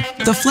America.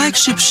 The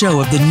flagship show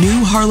of the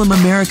new Harlem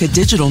America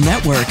Digital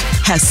Network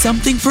has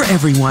something for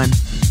everyone.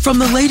 From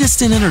the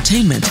latest in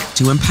entertainment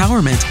to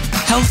empowerment,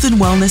 health and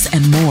wellness,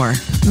 and more,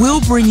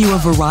 we'll bring you a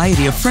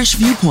variety of fresh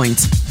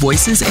viewpoints,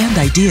 voices, and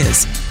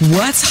ideas.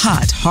 What's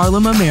Hot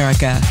Harlem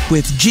America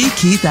with G.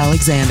 Keith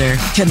Alexander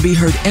can be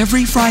heard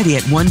every Friday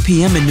at 1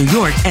 p.m. in New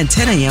York and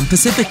 10 a.m.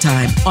 Pacific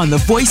Time on the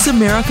Voice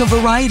America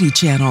Variety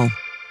Channel.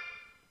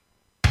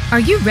 Are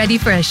you ready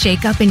for a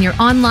shakeup in your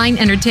online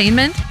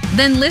entertainment?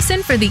 Then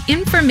listen for The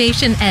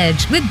Information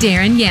Edge with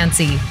Darren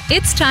Yancey.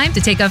 It's time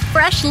to take a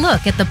fresh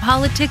look at the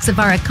politics of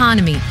our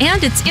economy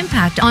and its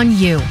impact on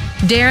you.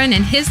 Darren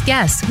and his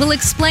guests will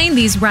explain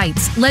these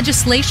rights,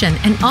 legislation,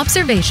 and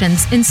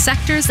observations in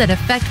sectors that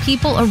affect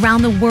people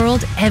around the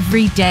world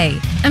every day.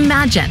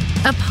 Imagine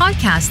a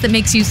podcast that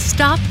makes you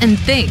stop and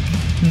think.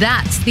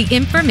 That's The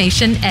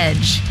Information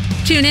Edge.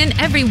 Tune in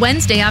every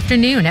Wednesday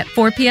afternoon at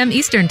 4 p.m.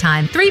 Eastern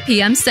Time, 3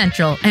 p.m.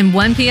 Central, and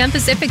 1 p.m.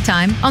 Pacific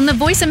Time on the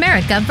Voice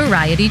America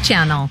Variety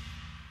Channel.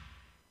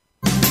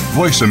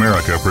 Voice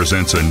America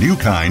presents a new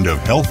kind of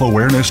health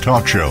awareness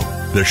talk show,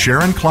 the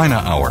Sharon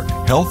Kleina Hour,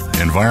 Health,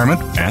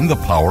 Environment, and the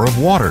Power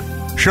of Water.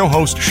 Show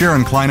host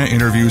Sharon Kleina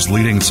interviews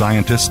leading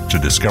scientists to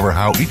discover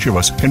how each of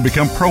us can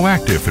become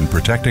proactive in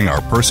protecting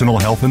our personal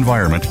health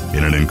environment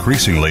in an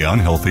increasingly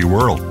unhealthy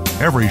world.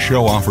 Every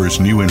show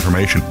offers new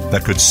information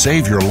that could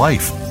save your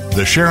life.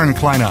 The Sharon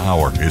Kleina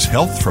Hour is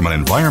health from an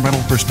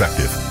environmental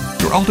perspective,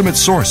 your ultimate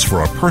source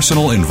for a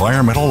personal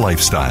environmental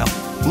lifestyle.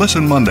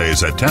 Listen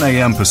Mondays at 10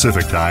 a.m.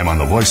 Pacific Time on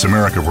the Voice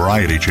America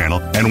Variety Channel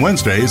and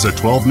Wednesdays at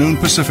 12 noon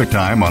Pacific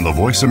Time on the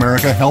Voice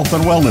America Health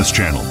and Wellness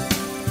Channel.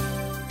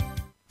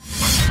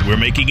 We're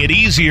making it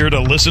easier to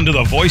listen to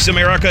the Voice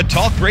America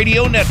Talk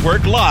Radio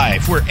Network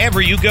live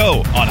wherever you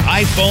go on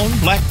iPhone,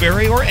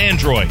 BlackBerry, or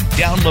Android.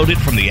 Download it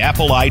from the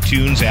Apple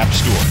iTunes App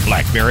Store,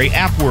 BlackBerry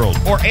App World,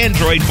 or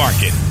Android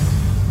Market.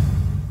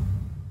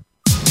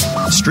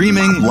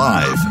 Streaming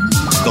live,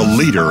 the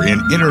leader in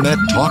Internet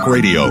talk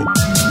radio,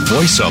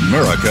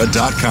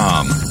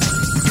 VoiceAmerica.com.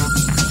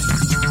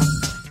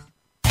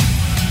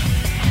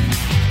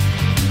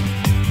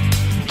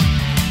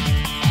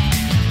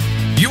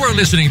 You are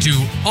listening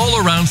to All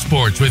Around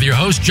Sports with your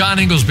host, John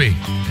Inglesby.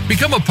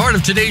 Become a part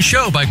of today's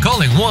show by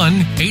calling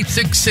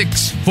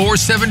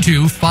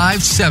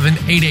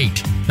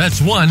 1-866-472-5788.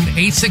 That's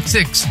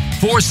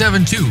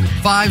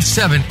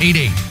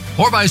 1-866-472-5788.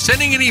 Or by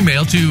sending an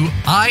email to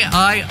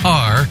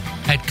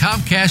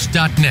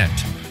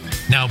iir@comcast.net.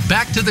 Now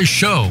back to the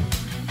show.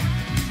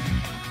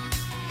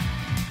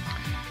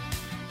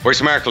 Voice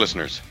America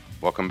listeners,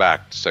 welcome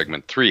back to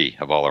segment 3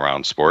 of All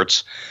Around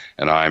Sports.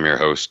 And I'm your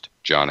host,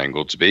 John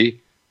Inglesby.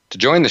 To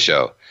join the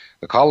show,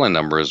 the call-in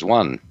number is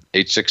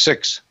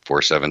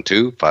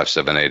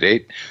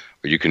 1-866-472-5788,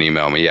 or you can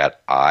email me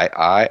at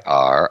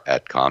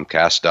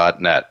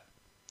iir@comcast.net.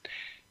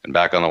 And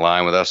back on the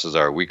line with us is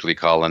our weekly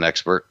call-in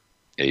expert,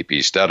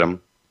 AP Stedham,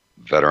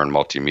 veteran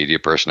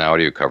multimedia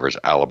personality who covers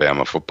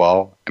Alabama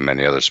football and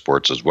many other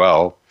sports as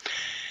well.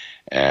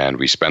 And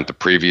we spent the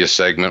previous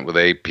segment with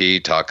AP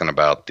talking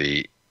about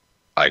the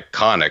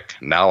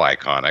now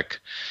iconic,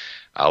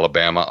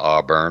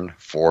 Alabama-Auburn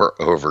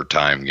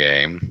 4-overtime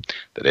game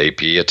that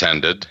AP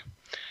attended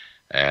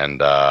and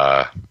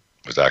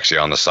was actually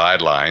on the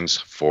sidelines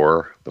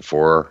for the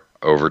 4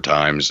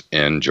 overtimes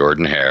in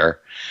Jordan-Hare.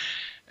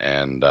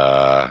 And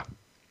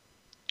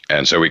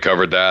so we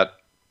covered that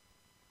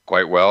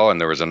quite well, and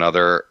there was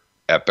another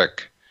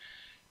epic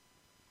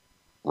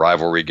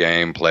rivalry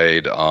game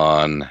played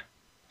on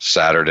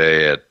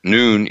Saturday at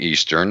noon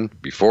Eastern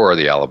before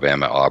the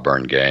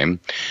Alabama-Auburn game,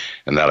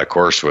 and that, of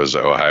course, was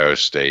Ohio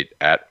State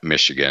at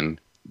Michigan,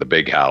 the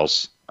big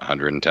house,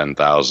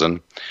 110,000,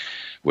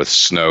 with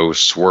snow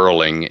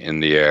swirling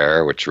in the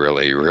air, which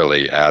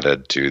really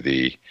added to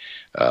the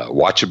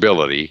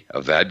watchability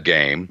of that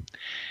game,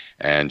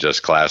 and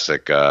just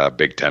classic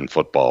Big Ten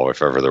football,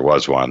 if ever there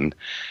was one.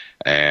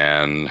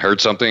 And heard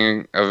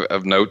something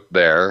of note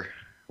there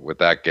with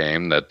that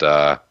game,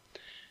 that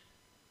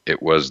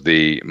it was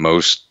the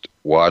most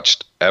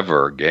watched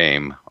ever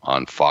game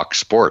on Fox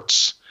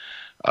Sports,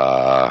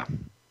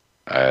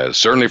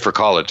 certainly for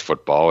college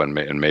football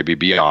and maybe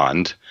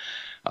beyond.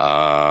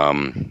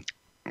 And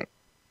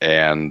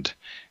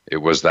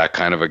it was that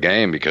kind of a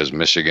game because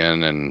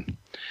Michigan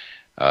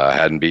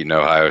hadn't beaten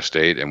Ohio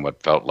State in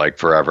what felt like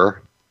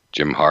forever.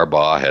 Jim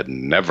Harbaugh had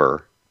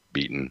never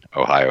beaten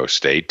Ohio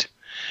State.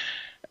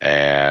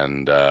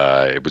 And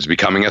it was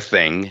becoming a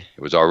thing.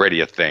 It was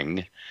already a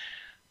thing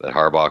that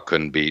Harbaugh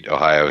couldn't beat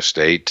Ohio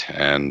State,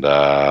 and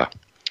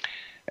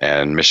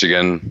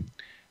Michigan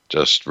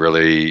just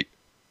really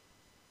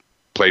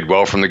played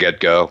well from the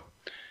get-go.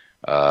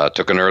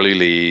 took an early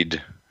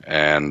lead,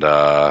 and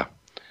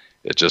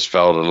it just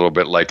felt a little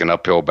bit like an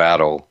uphill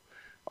battle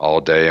all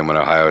day. And when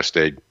Ohio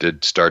State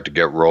did start to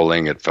get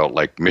rolling, it felt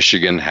like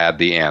Michigan had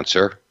the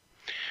answer.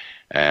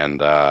 And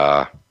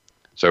so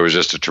it was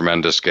just a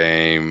tremendous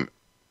game,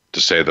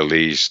 to say the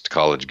least.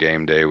 College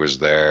Game Day was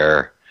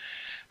there.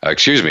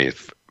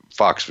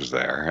 Fox was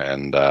there.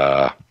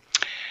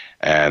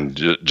 And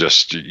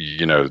just,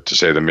 to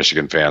say the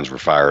Michigan fans were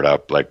fired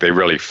up, like they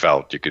really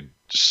felt, you could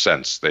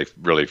sense they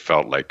really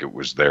felt like it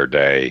was their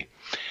day.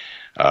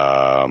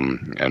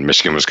 And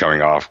Michigan was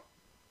coming off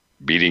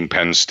beating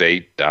Penn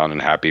State down in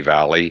Happy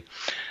Valley.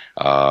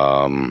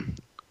 So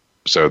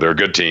they're a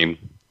good team.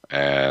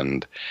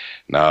 And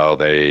now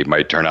they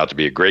might turn out to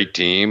be a great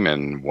team.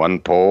 And one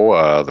poll,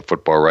 the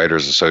Football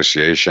Writers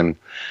Association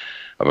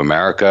of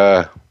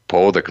America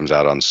poll that comes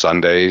out on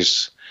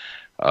Sundays,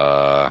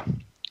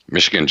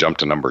 Michigan jumped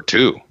to number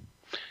 2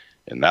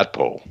 in that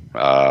poll.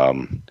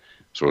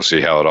 So we'll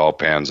see how it all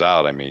pans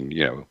out. I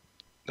mean,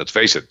 let's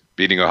face it,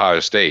 beating Ohio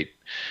State,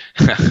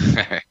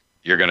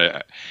 you're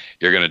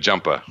gonna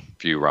jump a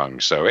few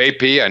rungs. So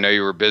AP, I know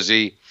you were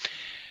busy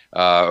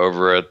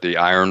over at the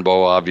Iron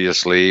Bowl,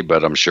 obviously,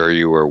 but I'm sure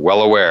you were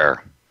well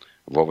aware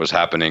of what was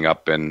happening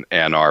up in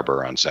Ann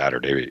Arbor on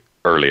Saturday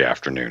early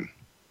afternoon.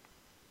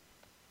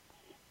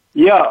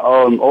 Yeah,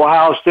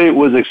 Ohio State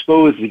was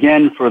exposed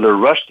again for their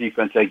rush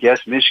defense, I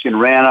guess. Michigan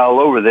ran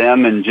all over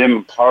them, and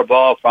Jim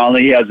Harbaugh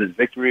finally has his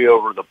victory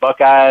over the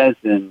Buckeyes,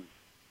 and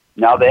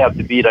now they have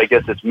to beat, I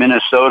guess it's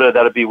Minnesota.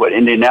 That'll be,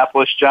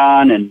 Indianapolis,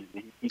 John, and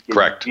he can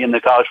Correct. Be in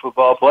the college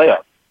football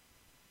playoff.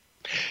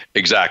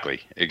 Exactly.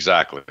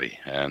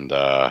 And,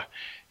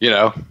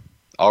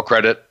 all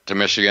credit to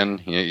Michigan.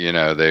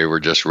 They were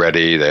just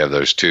ready. They have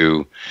those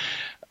 2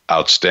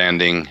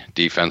 outstanding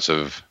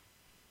defensive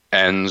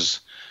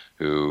ends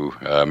who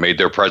made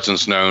their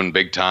presence known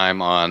big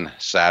time on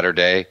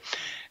Saturday.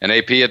 And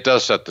AP, it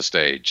does set the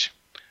stage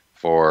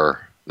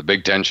for the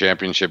Big Ten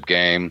championship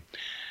game.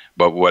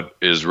 But what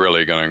is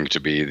really going to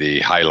be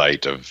the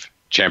highlight of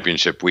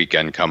championship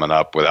weekend coming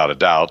up, without a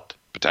doubt,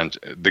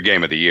 the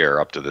game of the year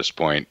up to this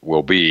point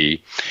will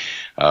be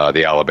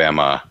the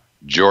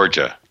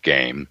Alabama-Georgia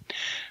game.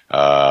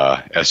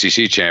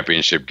 SEC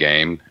championship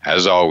game,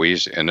 as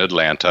always, in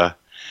Atlanta.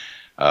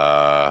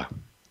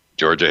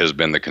 Georgia has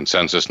been the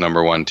consensus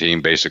number 1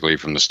 team basically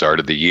from the start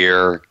of the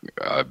year,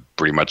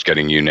 pretty much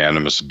getting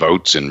unanimous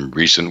votes in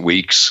recent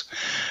weeks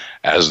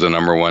as the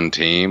number 1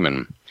 team.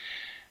 And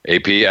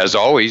AP, as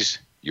always,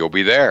 you'll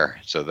be there.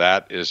 So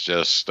that is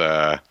just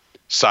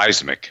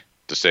seismic,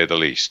 to say the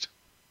least.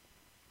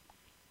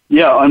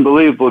 Yeah,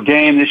 unbelievable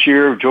game this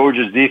year.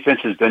 Georgia's defense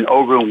has been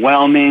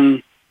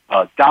overwhelming,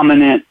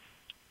 dominant.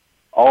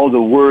 All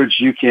the words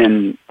you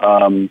can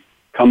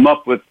come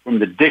up with from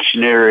the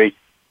dictionary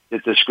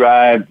that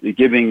describe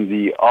giving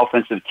the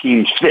offensive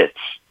team fits.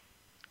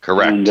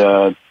 Correct.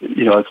 And,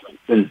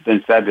 it's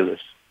been fabulous.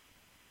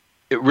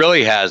 It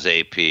really has,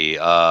 AP.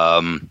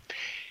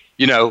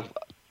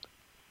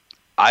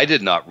 I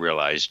did not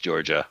realize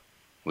Georgia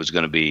was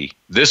going to be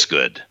this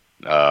good.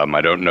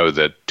 I don't know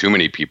that too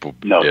many people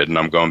did, and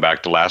I'm going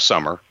back to last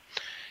summer.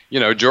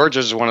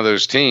 Georgia's one of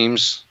those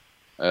teams,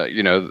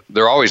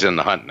 they're always in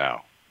the hunt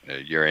now,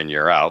 year in,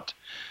 year out.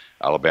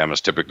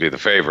 Alabama's typically the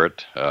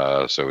favorite,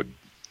 so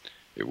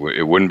it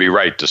wouldn't be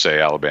right to say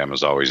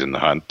Alabama's always in the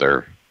hunt.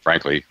 They're,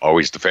 frankly,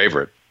 always the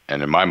favorite,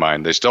 and in my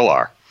mind, they still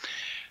are.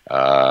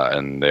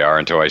 And they are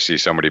until I see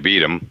somebody beat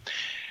them.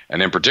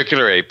 And in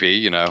particular, AP,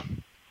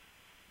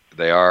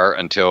 they are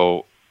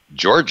until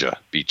Georgia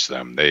beats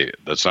them.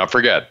 Let's not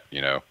forget,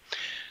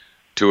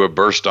 Tua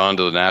burst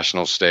onto the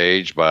national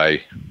stage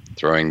by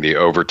throwing the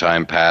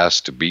overtime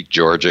pass to beat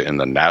Georgia in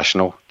the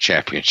national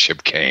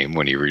championship game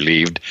when he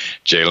relieved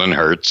Jalen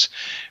Hurts.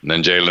 And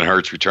then Jalen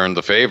Hurts returned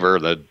the favor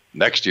the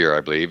next year,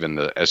 I believe, in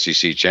the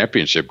SEC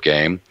championship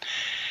game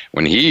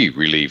when he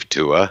relieved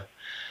Tua.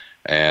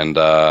 And,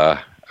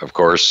 of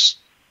course,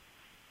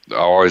 I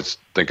always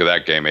think of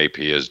that game, AP,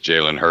 as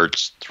Jalen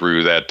Hurts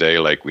threw that day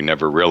like we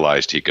never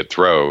realized he could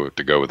throw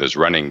to go with his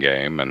running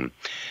game. And,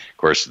 of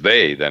course,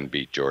 they then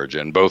beat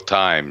Georgia. And both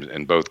times,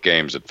 in both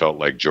games, it felt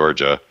like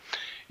Georgia,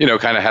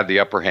 kind of had the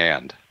upper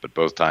hand. But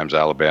both times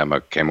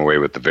Alabama came away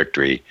with the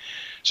victory.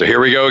 So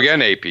here we go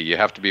again, AP. You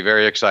have to be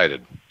very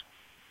excited.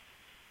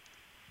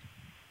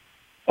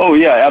 Oh,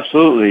 yeah,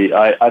 absolutely.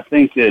 I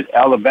think that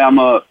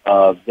Alabama,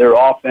 their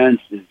offense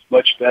is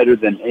much better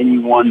than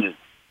anyone that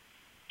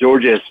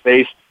Georgia has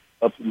faced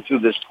up until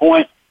this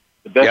point.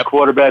 The best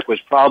quarterback was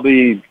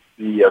probably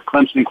the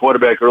Clemson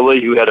quarterback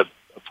early, who had a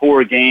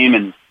poor game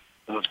and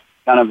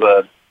kind of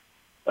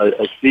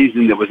a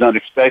season that was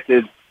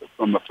unexpected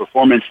from a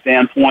performance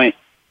standpoint.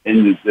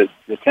 And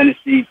the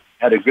Tennessee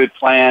had a good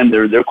plan.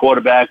 Their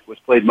quarterback was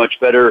played much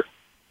better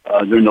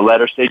during the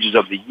latter stages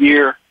of the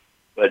year.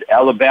 But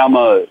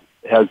Alabama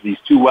has these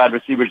 2 wide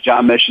receivers,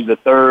 John Mechie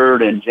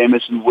III and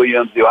Jamison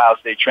Williams, the Ohio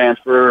State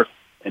transfer,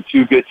 and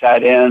 2 good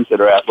tight ends that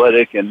are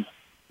athletic and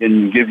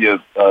can give you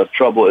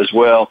trouble as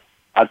well.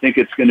 I think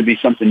it's going to be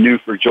something new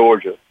for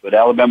Georgia. But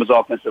Alabama's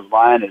offensive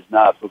line has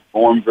not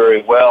performed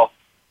very well.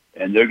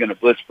 and they're going to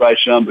blitz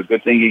Bryce Young. But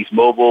good thing he's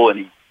mobile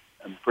and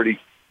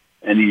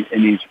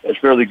he's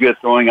fairly good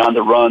throwing on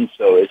the run.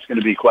 So it's going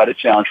to be quite a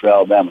challenge for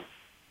Alabama.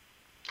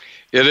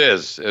 It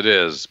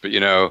is. But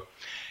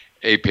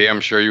AP,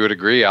 I'm sure you would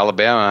agree,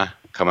 Alabama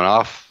coming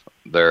off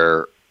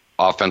their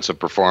offensive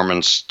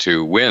performance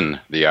to win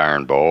the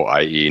Iron Bowl,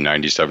 i.e.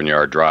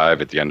 97-yard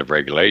drive at the end of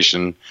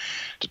regulation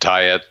to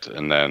tie it,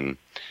 and then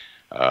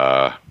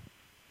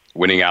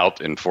winning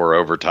out in 4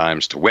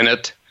 overtimes to win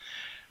it.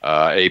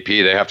 AP,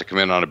 they have to come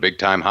in on a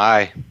big-time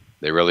high.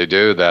 They really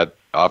do. That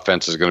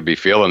offense is going to be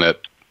feeling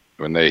it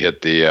when they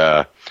hit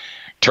the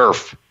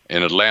turf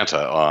in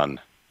Atlanta on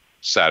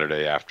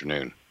Saturday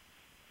afternoon.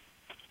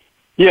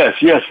 Yes.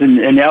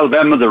 In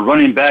Alabama, the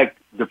running back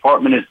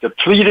department is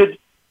depleted.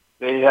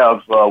 They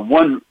have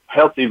one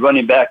healthy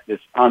running back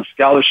that's on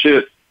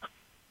scholarship.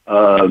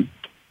 Brian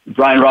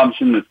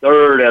Robinson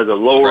III has a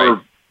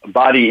lower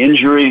body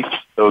injury,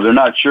 so they're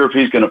not sure if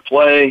he's going to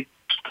play.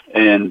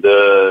 And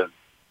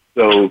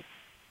so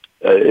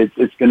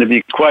it's going to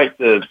be quite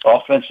the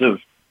offensive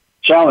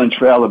challenge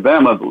for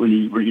Alabama when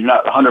you're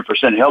not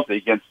 100% healthy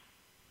against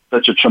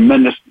such a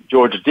tremendous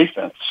Georgia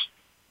defense.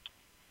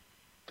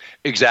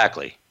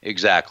 Exactly.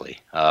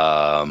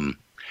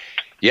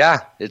 Yeah,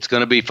 it's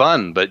going to be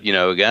fun. But,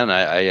 again,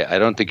 I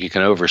don't think you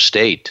can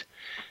overstate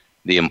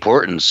the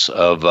importance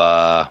of,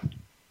 how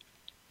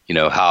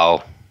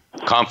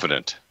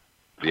confident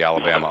the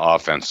Alabama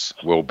offense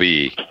will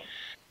be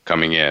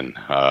coming in.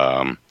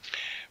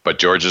 But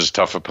Georgia's a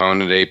tough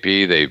opponent, AP.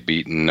 They've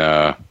beaten,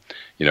 a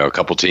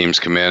couple teams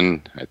come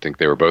in. I think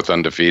they were both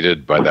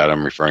undefeated. By that,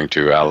 I'm referring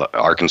to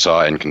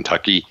Arkansas and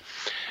Kentucky.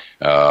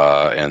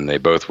 And they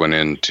both went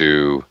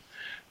into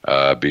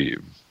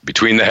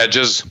between the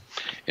hedges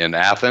in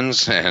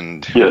Athens,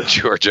 and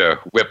Georgia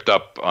whipped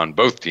up on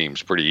both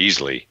teams pretty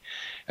easily.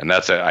 And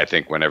that's, I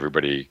think, when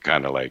everybody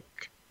kind of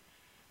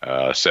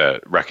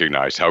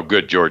recognized how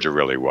good Georgia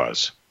really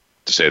was,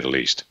 to say the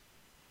least.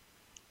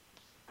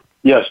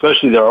 Yeah,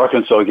 especially their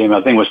Arkansas game,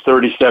 I think, was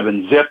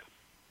 37-0,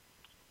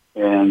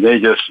 and they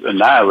just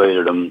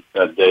annihilated them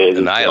that day.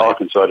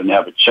 Arkansas didn't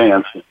have a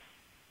chance.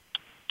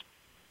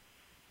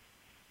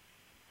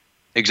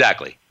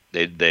 Exactly.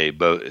 They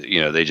both,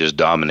 they just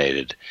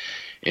dominated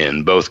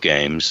in both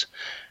games.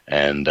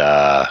 And,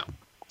 well,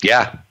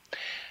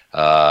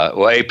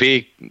 AP,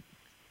 the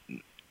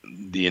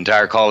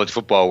entire college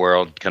football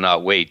world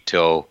cannot wait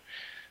till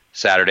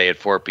Saturday at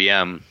 4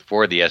 p.m.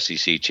 for the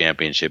SEC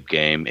championship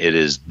game. It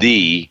is it's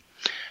the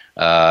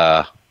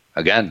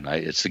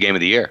game of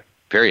the year,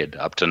 period,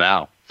 up to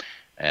now.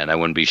 And I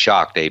wouldn't be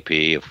shocked, AP,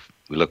 if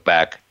we look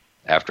back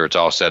after it's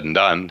all said and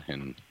done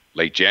in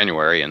late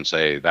January and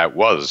say that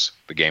was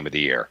the game of the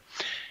year.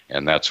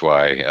 And that's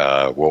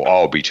why we'll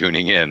all be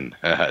tuning in,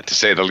 to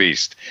say the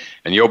least.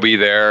 And you'll be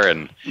there.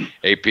 And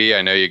AP,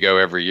 I know you go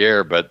every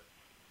year, but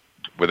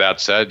with that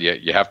said,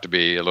 you have to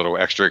be a little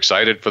extra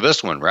excited for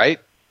this one, right?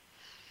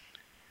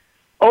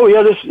 Oh,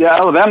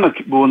 Alabama,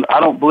 I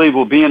don't believe,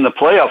 will be in the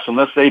playoffs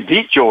unless they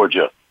beat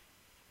Georgia.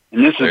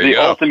 And this is the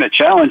ultimate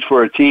challenge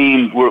for a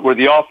team where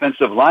the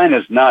offensive line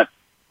has not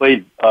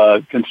played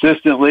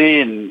consistently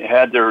and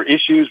had their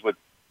issues with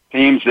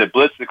teams that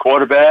blitz the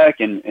quarterback,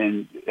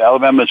 and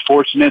Alabama is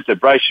fortunate that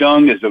Bryce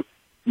Young is a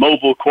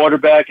mobile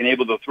quarterback and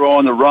able to throw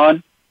on the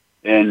run.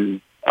 And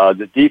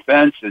the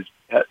defense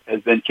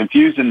has been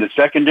confused in the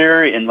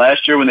secondary. And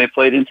last year when they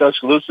played in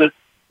Tuscaloosa,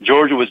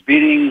 Georgia was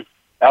beating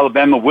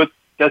Alabama with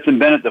Stetson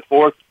Bennett the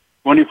fourth,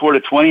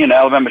 24-20, and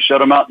Alabama shut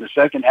them out in the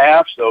second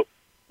half. So,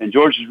 and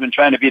Georgia's been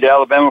trying to beat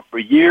Alabama for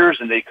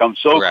years, and they come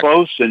so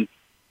close and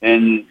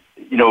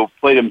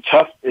played them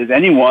tough as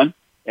anyone.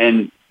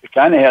 And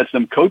kind of had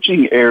some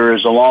coaching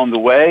errors along the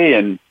way,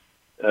 and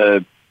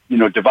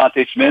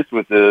Devontae Smith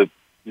with the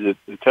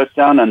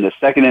touchdown on the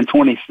 2nd and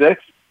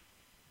 26.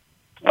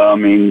 I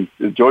mean,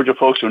 the Georgia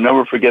folks will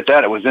never forget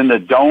that. It was in the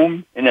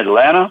Dome in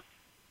Atlanta,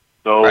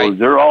 so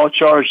they're all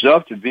charged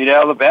up to beat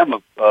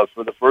Alabama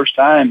for the first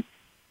time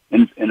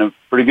in a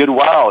pretty good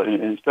while,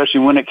 and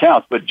especially when it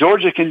counts. But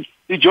Georgia can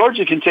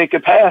take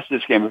a pass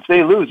this game. If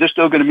they lose, they're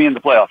still going to be in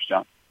the playoffs,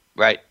 John.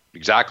 Right,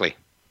 exactly.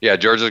 Yeah,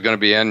 Georgia's going to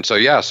be in. So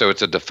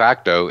it's a de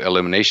facto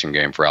elimination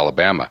game for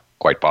Alabama,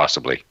 quite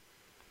possibly.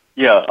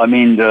 Yeah, I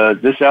mean,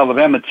 this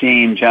Alabama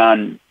team,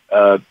 John,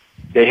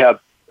 they have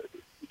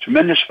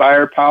tremendous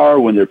firepower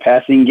when their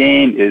passing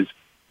game is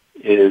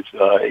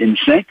in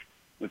sync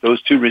with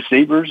those two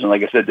receivers. And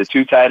like I said, the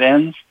two tight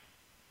ends.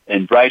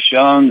 And Bryce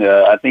Young,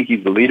 I think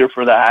he's the leader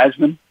for the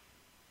Heisman.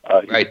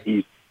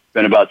 He's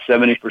been about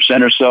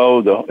 70% or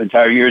so. The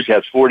entire year he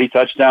has 40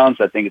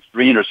 touchdowns. I think it's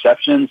 3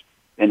 interceptions.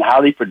 And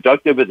highly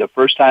productive as a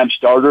first-time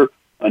starter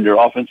under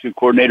offensive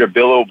coordinator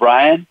Bill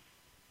O'Brien.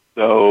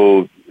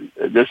 So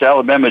this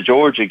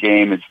Alabama-Georgia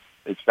game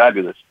is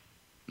fabulous.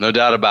 No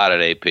doubt about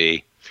it,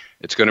 AP.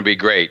 It's going to be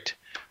great.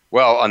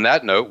 Well, on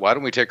that note, why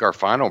don't we take our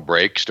final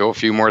break? Still a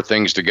few more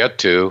things to get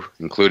to,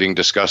 including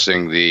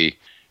discussing the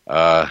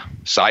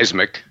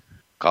seismic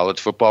college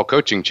football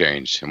coaching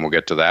change. And we'll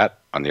get to that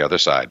on the other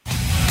side.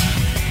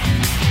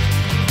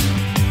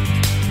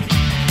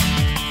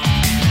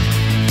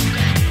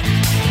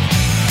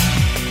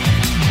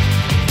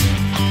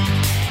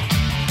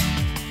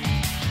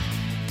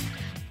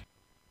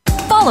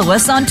 follow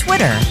us on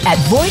Twitter at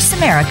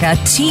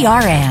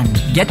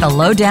VoiceAmericaTRN. Get the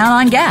lowdown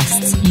on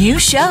guests, new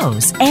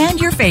shows, and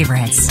your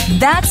favorites.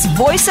 That's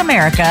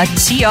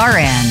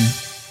VoiceAmericaTRN.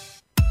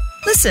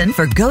 Listen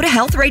for Go to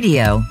Health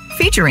Radio,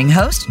 featuring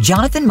host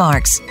Jonathan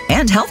Marks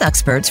and health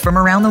experts from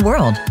around the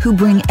world who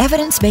bring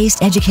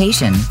evidence-based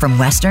education from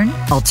Western,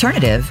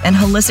 alternative, and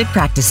holistic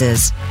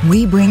practices.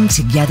 We bring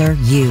together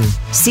you,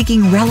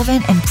 seeking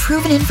relevant and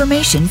proven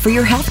information for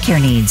your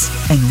healthcare needs,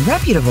 and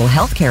reputable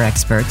healthcare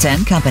experts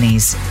and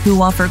companies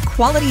who offer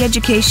quality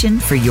education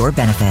for your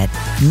benefit.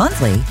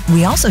 Monthly,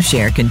 we also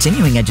share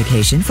continuing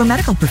education for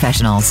medical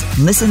professionals.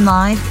 Listen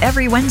live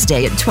every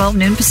Wednesday at 12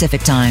 noon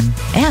Pacific Time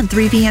and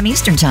 3 p.m.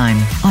 Eastern Time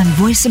on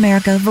Voice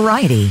America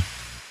Variety.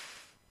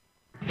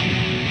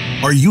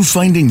 Are you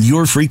finding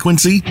your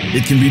frequency?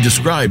 It can be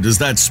described as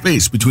that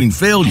space between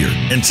failure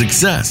and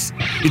success.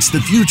 It's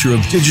the future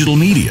of digital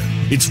media.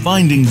 It's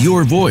finding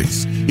your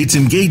voice. It's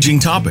engaging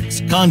topics,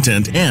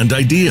 content, and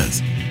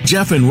ideas.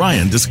 Jeff and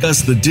Ryan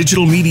discuss the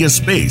digital media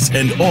space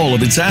and all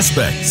of its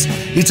aspects.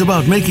 It's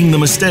about making the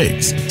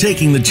mistakes,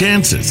 taking the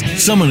chances,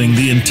 summoning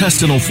the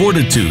intestinal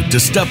fortitude to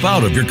step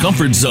out of your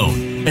comfort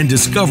zone, and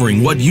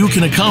discovering what you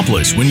can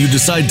accomplish when you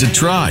decide to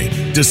try,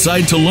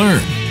 decide to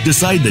learn,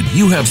 decide that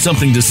you have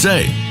something to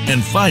say,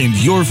 and find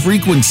your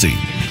frequency.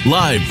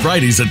 Live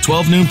Fridays at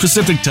 12 noon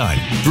Pacific Time,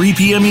 3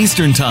 p.m.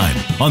 Eastern Time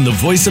on the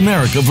Voice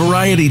America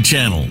Variety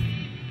Channel.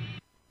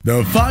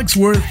 The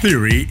Foxworth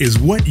Theory is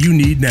what you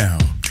need now.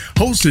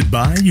 Hosted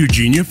by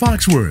Eugenia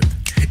Foxworth.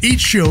 Each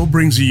show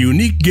brings a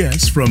unique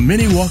guest from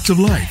many walks of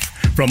life,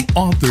 from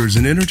authors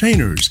and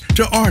entertainers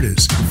to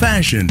artists,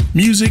 fashion,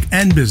 music,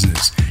 and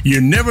business. You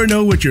never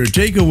know what your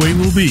takeaway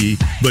will be,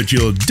 but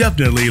you'll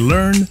definitely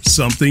learn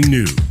something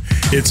new.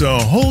 It's a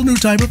whole new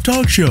type of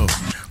talk show.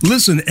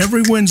 Listen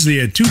every Wednesday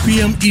at 2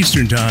 p.m.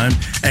 Eastern Time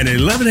and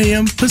 11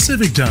 a.m.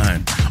 Pacific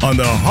Time on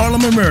the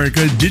Harlem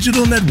America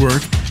Digital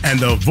Network and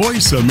the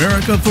Voice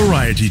America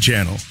Variety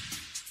Channel.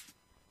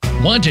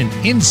 Want an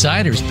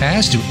insider's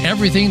pass to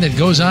everything that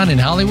goes on in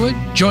Hollywood?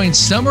 Join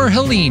Summer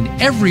Helene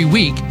every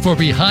week for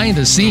Behind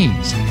the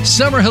Scenes.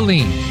 Summer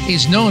Helene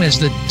is known as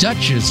the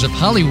Duchess of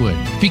Hollywood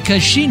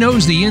because she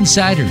knows the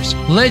insiders,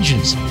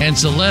 legends, and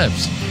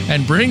celebs,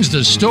 and brings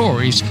the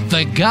stories,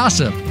 the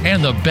gossip,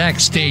 and the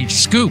backstage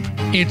scoop.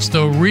 It's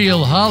the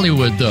real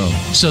Hollywood, though,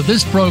 so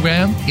this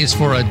program is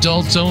for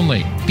adults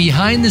only.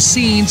 Behind the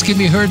Scenes can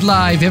be heard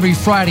live every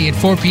Friday at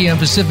 4 p.m.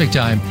 Pacific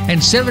Time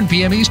and 7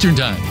 p.m. Eastern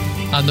Time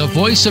on the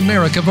Voice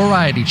America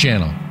Variety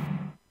Channel.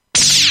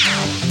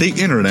 The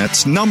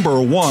Internet's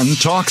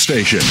 #1 talk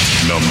station.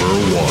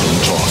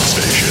 #1 talk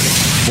station.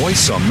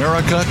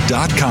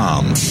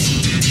 VoiceAmerica.com.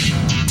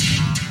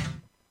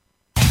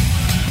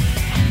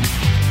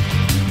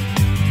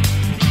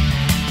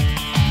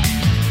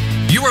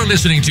 You are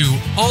listening to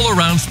All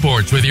Around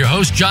Sports with your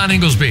host, John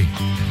Inglesby.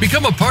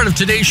 Become a part of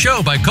today's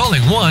show by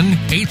calling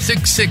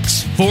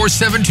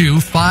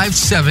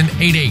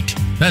 1-866-472-5788.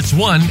 That's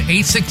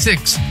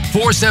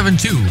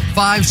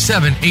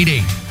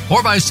 1-866-472-5788.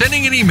 Or by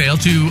sending an email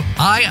to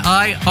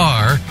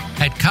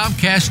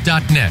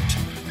iir@comcast.net.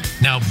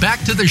 Now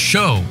back to the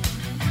show.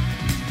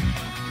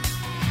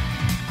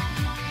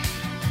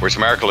 Voice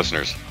America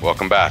listeners,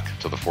 welcome back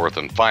to the fourth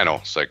and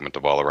final segment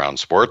of All Around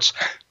Sports.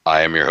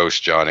 I am your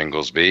host, John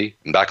Inglesby,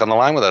 and back on the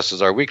line with us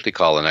is our weekly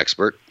call-in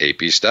expert,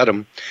 AP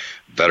Stedham,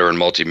 veteran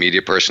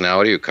multimedia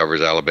personality who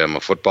covers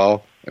Alabama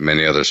football and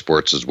many other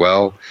sports as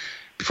well.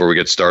 Before we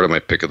get started, my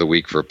pick of the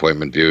week for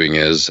appointment viewing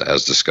is,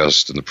 as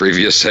discussed in the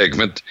previous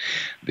segment,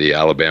 the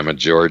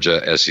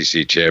Alabama-Georgia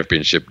SEC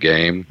championship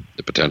game,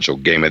 the potential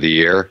game of the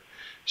year.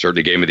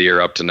 Certainly game of the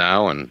year up to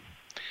now, and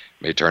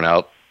may turn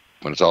out,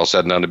 when it's all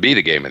said and done, to be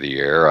the game of the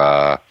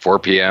year. 4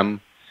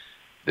 p.m.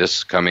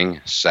 this coming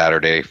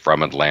Saturday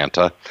from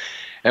Atlanta.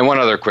 And one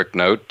other quick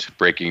note,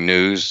 breaking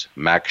news,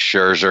 Max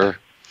Scherzer,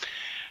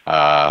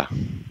 the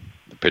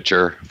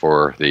pitcher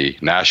for the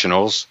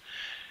Nationals,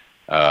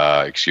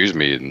 and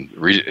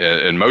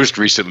most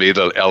recently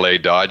the LA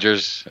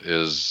Dodgers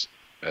has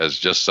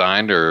just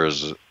signed, or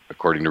is,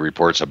 according to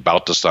reports,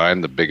 about to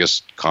sign the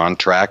biggest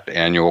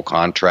annual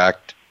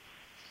contract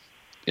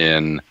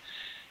in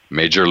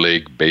Major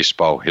League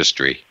Baseball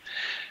history.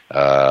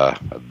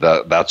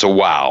 That's a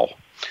wow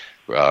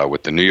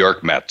with the New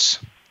York Mets.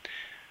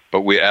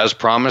 But as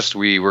promised,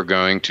 we were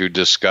going to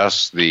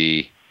discuss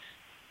the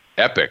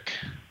epic,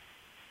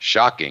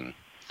 shocking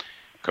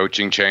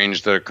coaching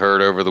change that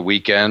occurred over the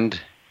weekend.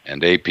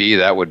 And AP,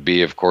 that would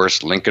be, of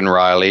course, Lincoln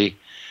Riley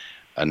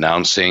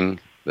announcing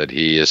that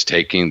he is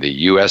taking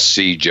the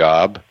USC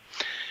job.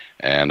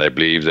 And I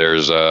believe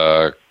there's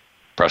a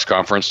press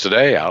conference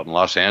today out in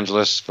Los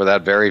Angeles for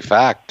that very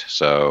fact.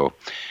 So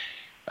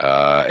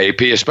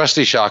AP,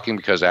 especially shocking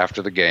because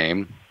after the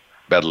game,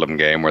 Bedlam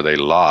game, where they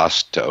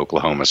lost to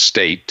Oklahoma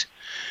State,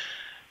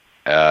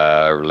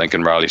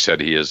 Lincoln Riley said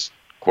he is,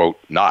 quote,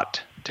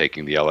 not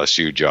taking the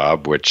LSU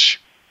job, which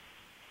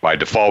by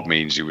default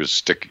means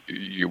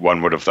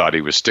one would have thought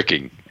he was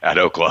sticking at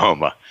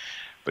Oklahoma.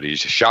 But he's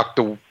shocked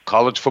the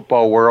college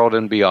football world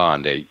and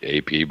beyond,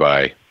 AP,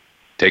 by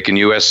taking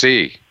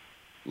USC.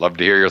 love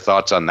to hear your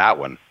thoughts on that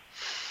one.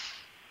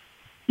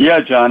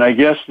 Yeah, John, I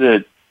guess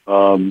that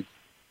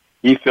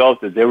he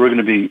felt that they were going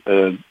to be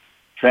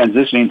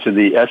transitioning to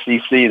the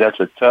SEC. That's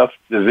a tough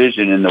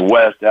division in the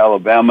West.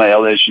 Alabama,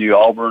 LSU,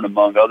 Auburn,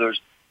 among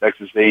others,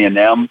 Texas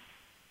A&M,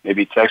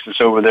 maybe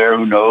Texas over there,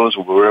 who knows,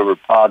 or wherever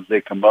pods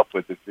they come up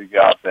with to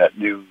figure out that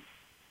new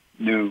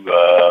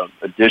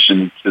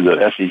addition to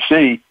the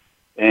SEC.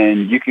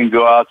 And you can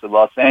go out to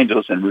Los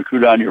Angeles and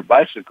recruit on your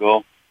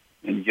bicycle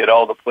and get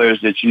all the players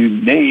that you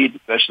need,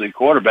 especially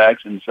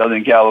quarterbacks in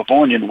Southern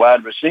California and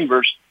wide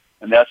receivers,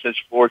 and that's his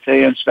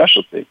forte and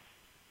specialty.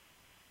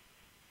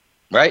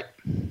 Right.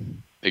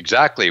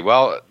 Exactly.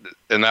 Well,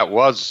 and that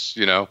was,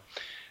 a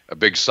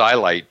big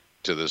sidelight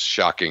to this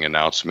shocking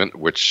announcement,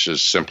 which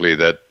is simply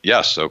that,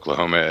 yes,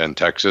 Oklahoma and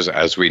Texas,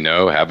 as we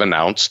know, have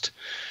announced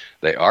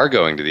they are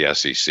going to the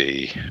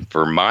SEC.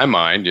 For my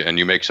mind, and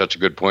you make such a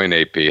good point,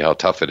 AP, how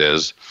tough it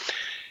is.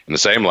 In the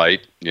same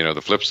light,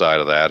 the flip side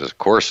of that, of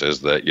course,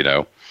 is that,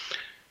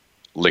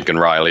 Lincoln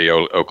Riley,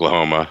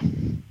 Oklahoma,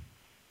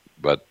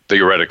 but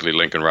theoretically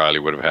Lincoln Riley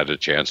would have had a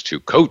chance to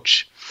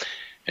coach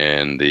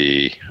in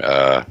the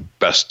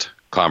best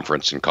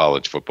conference in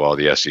college football,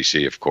 the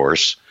SEC, of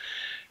course.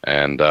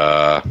 And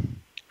that's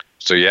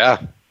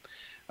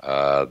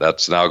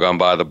now gone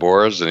by the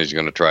boards, and he's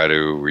going to try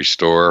to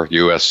restore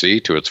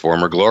USC to its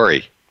former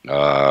glory. He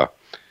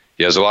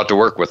has a lot to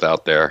work with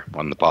out there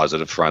on the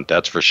positive front,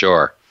 that's for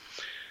sure.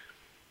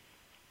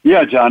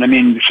 Yeah, John. I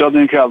mean,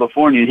 Southern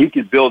California, he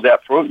could build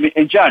that program.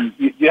 And, John,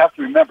 you have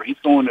to remember, he's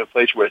going to a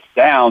place where it's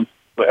down,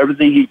 but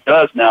everything he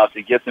does now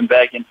to get them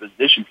back in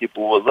position,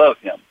 people will love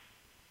him.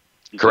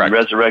 He Correct.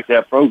 Can resurrect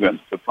that program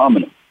to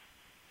prominence.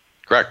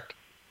 Correct.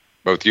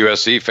 Both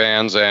USC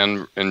fans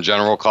and, in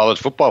general, college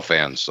football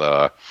fans.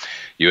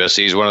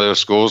 USC is one of those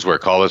schools where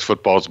college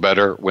football is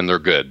better when they're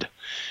good.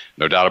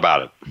 No doubt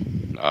about it.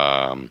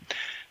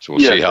 So we'll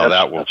see how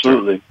that will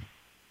absolutely. Turn.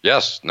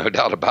 Yes, no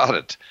doubt about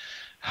it.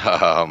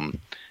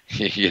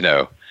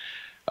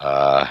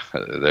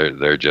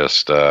 They're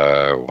just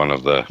one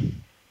of the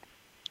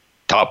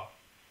top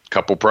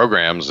couple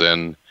programs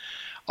in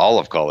all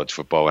of college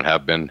football and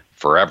have been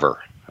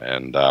forever.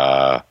 And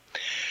AP,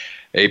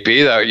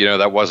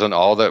 that wasn't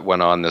all that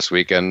went on this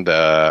weekend.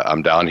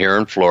 I'm down here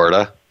in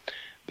Florida.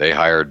 They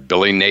hired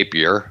Billy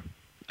Napier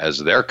as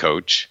their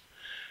coach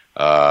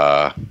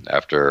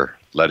after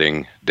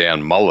letting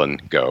Dan Mullen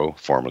go,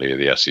 formerly of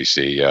the SEC.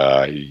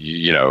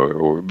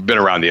 Been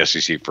around the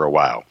SEC for a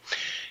while.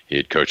 He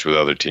had coached with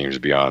other teams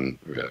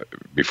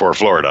before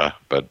Florida.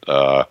 But,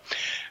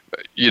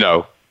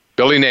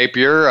 Billy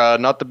Napier,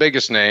 not the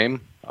biggest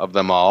name of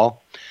them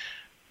all,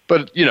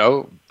 but,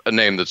 a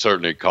name that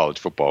certainly college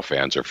football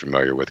fans are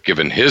familiar with,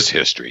 given his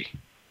history.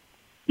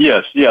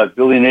 Yes.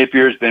 Billy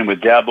Napier's been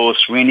with Dabo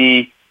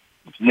Swinney,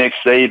 Nick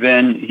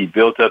Saban. He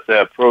built up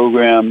that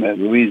program at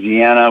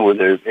Louisiana where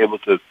they're able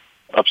to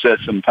upset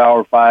some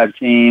Power 5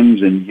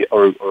 teams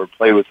or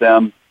play with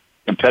them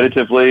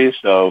competitively.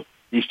 So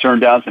he's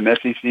turned down some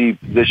SEC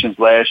positions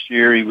last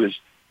year. He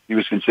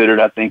was considered,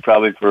 I think,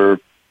 probably for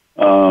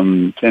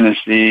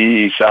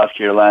Tennessee, South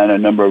Carolina, a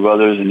number of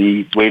others, and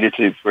he waited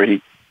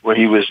where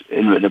he was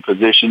in a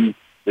position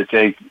to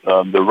take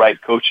the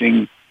right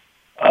coaching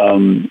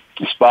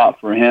spot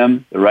for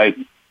him, the right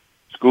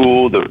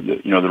school, the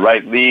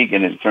right league,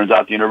 and it turns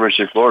out the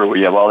University of Florida, where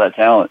you have all that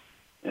talent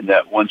in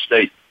that one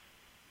state.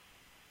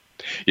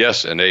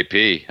 Yes, and AP,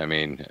 I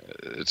mean,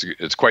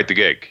 it's quite the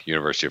gig,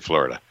 University of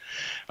Florida.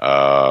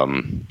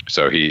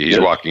 So he's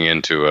walking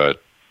into a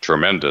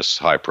tremendous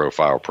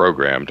high-profile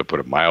program, to put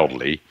it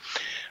mildly.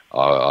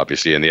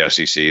 Obviously in the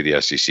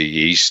SEC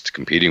East,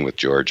 competing with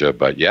Georgia.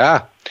 But,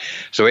 yeah.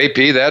 So, AP,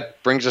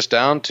 that brings us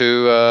down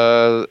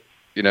to,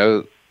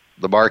 the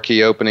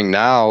marquee opening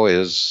now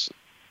is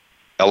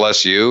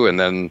LSU, and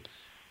then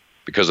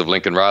because of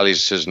Lincoln Riley's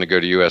decision to go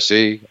to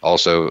USC,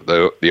 also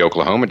the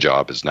Oklahoma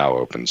job is now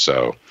open.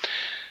 So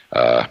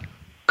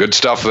good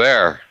stuff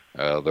there.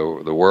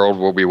 The world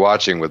will be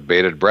watching with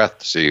bated breath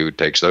to see who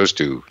takes those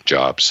two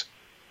jobs.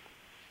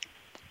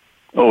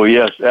 Oh,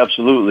 yes,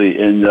 absolutely.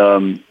 And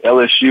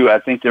LSU, I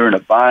think they're in a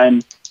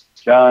bind,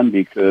 John,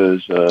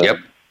 because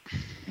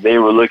they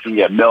were looking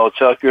at Mel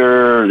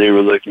Tucker, they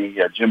were looking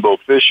at Jimbo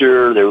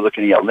Fisher, they were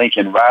looking at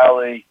Lincoln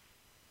Riley,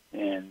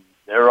 and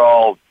they're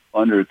all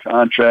under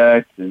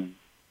contract and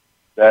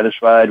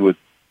satisfied with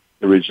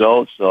the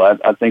results. So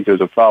I think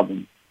there's a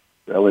problem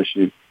for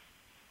LSU.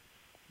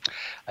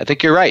 I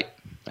think you're right.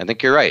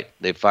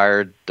 They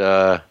fired,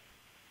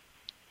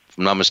 if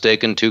I'm not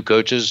mistaken, 2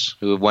 coaches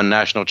who have won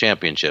national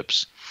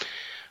championships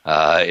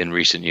in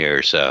recent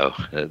years. So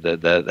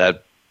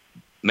that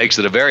makes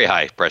it a very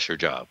high-pressure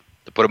job,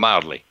 to put it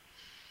mildly.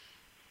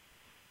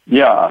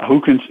 Yeah,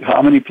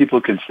 how many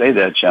people can say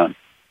that, John?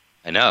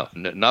 I know,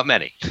 not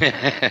many.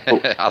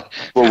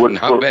 For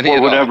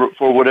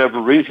whatever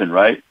reason,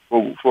 right?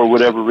 For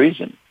whatever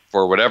reason.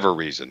 For whatever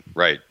reason,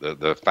 right.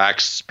 The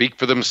facts speak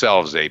for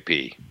themselves, AP.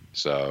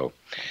 So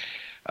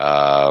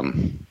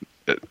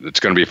it's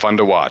going to be fun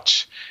to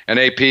watch. And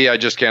AP, I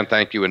just can't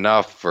thank you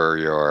enough for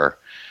your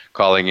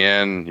calling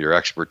in, your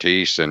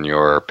expertise, and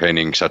your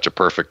painting such a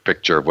perfect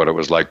picture of what it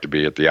was like to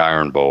be at the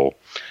Iron Bowl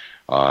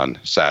on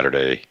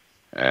Saturday.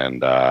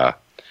 And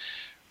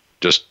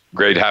just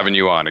great having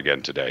you on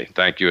again today.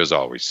 Thank you as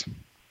always.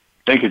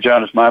 Thank you,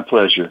 John. It's my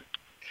pleasure.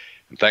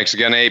 And thanks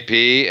again, AP.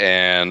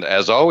 And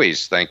as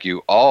always, thank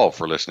you all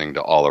for listening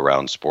to All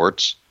Around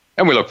Sports.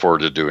 And we look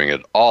forward to doing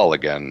it all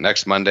again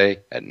next Monday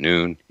at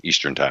noon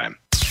Eastern Time.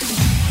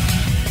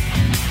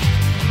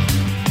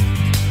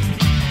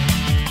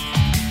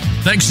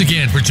 Thanks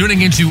again for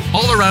tuning into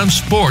All Around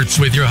Sports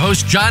with your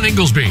host, John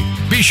Inglesby.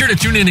 Be sure to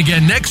tune in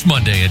again next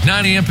Monday at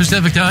 9 a.m.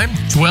 Pacific Time,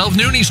 12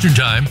 noon Eastern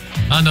Time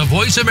on the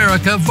Voice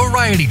America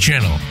Variety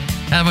Channel.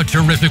 Have a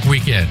terrific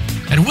weekend,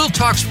 and we'll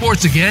talk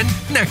sports again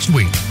next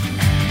week.